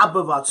Simcha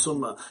Rabba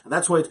Vatsuma. And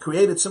that's why it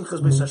created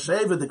Simchas Beis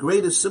HaSheva, the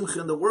greatest Simcha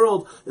in the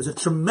world. Is a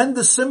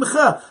tremendous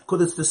Simcha,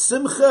 because it's the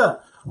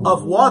Simcha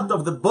of what?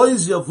 Of the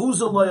boys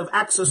Yavuzaloi, of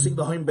accessing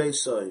the Hoim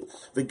Beisai.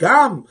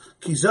 V'gam,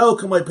 Kizel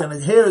K'may Pen,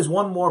 and here is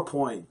one more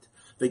point.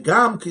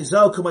 V'gam,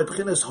 Kizel K'may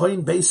P'chines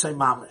Hoim Beisai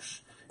Mamish.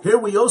 Here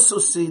we also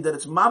see that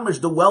it's mamish,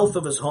 the wealth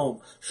of his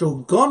home.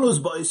 Shoganus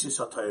ba'osis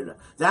haTorah,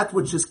 that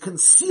which is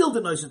concealed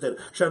in osis haTorah.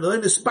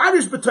 Shaloin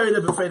isparish b'Torah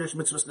b'feidish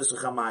mitzvahs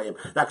nisach hamayim.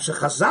 Rak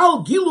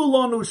shechazal gilu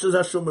lanu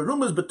shezashu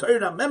merumas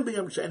b'Torah amem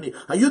b'yom sheni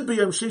hayud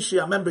b'yom shishi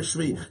amem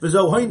b'shvi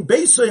v'zo hoin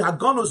beisay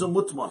haganus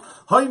umutman.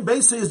 Hoin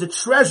beisay is the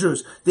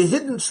treasures, the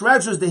hidden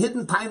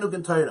tainug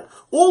in Torah.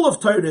 All of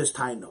Torah is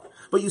tainug.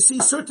 But you see,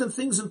 certain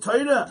things in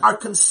Torah are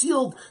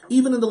concealed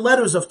even in the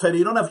letters of Torah.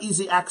 You don't have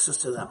easy access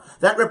to them.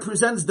 That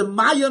represents the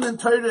Mayan in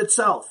Torah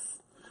itself.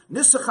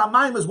 Nisach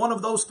HaMayim is one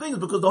of those things,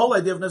 because the whole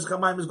idea of Nisach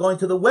HaMayim is going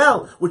to the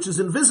well, which is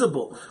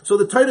invisible. So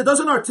the Torah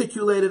doesn't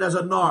articulate it as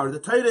a nar. The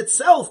Torah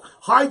itself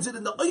hides it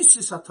in the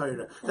Oisis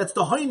HaTorah. That's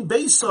the Hoin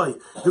Beisai,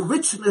 the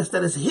richness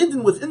that is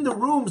hidden within the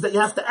rooms that you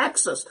have to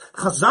access.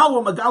 Chazal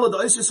or Magala, the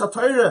Oisis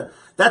HaTorah.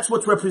 That's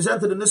what's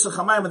represented in Nisach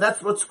HaMayim, and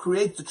that's what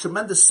creates the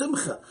tremendous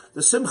Simcha.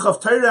 The Simcha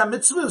of Torah and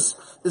Mitzvahs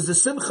is the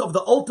Simcha of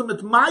the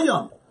ultimate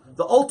Mayan.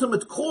 The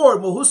ultimate core,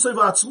 Muhusay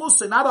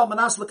v'atzmusay, not al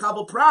manas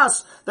l'kabel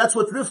pras. That's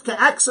what Rivka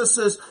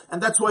accesses,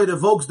 and that's why it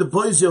evokes the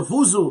boys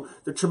Yavuzu,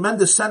 the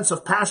tremendous sense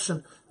of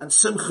passion and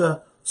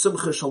simcha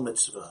shal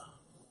mitzvah.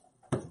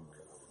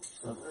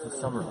 To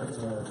summarize,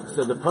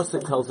 so the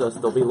pasuk tells us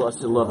there'll be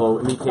lost in level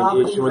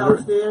mitain ish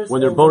when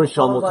they're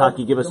Borishal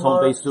Mutaki, give us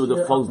home base through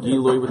the full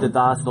gilui with the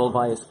das and all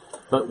bias.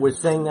 But we're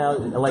saying now,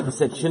 like I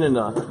said,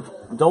 Shinana,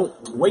 don't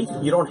wait.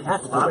 You don't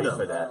have to wait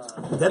for that.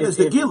 That is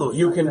the gilu.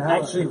 You can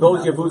actually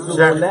both your boots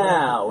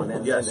now,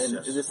 and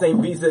the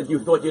same visa that you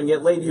thought you'd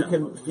get later, you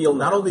can feel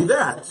now. Not only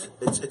that,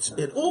 it's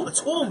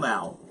all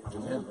now.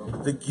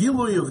 The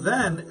gilui of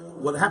then,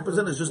 what happens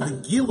then is just the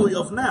gilui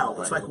of now.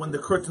 It's like when the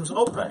curtains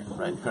open.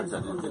 Right.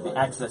 The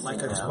access.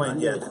 Like I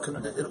explained,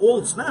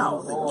 it's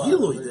now. The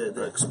gilui,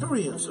 the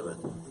experience of it.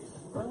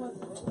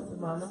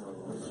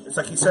 It's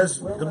like he says,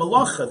 the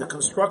malacha, the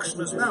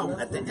construction is now.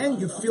 At the end,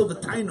 you feel the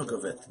tainug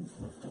of it.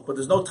 But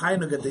there's no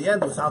tainug at the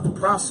end without the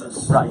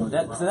process. Right.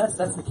 So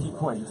that's the key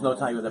point. There's no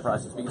tainug with the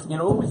process. Because,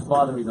 always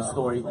bothered me the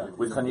story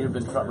with Chanir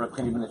ben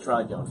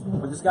Tradion.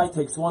 But this guy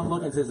takes one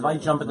look and says, if I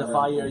jump in the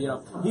fire,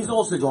 he's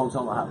also going to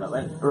Lahaba.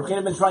 Right?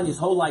 Chanir ben Tradion, his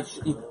whole life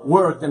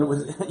worked, and it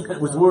was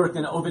work,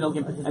 and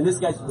and this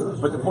guy's,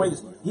 but the point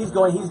is, he's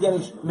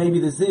getting maybe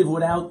the ziv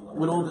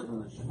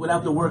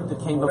without the work that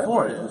came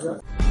before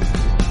it.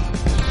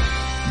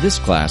 This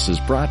class is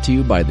brought to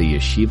you by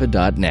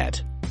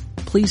theyeshiva.net.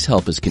 Please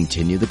help us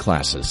continue the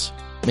classes.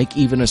 Make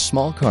even a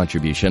small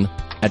contribution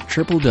at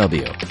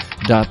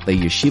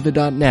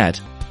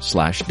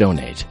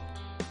www.theyeshiva.net/donate.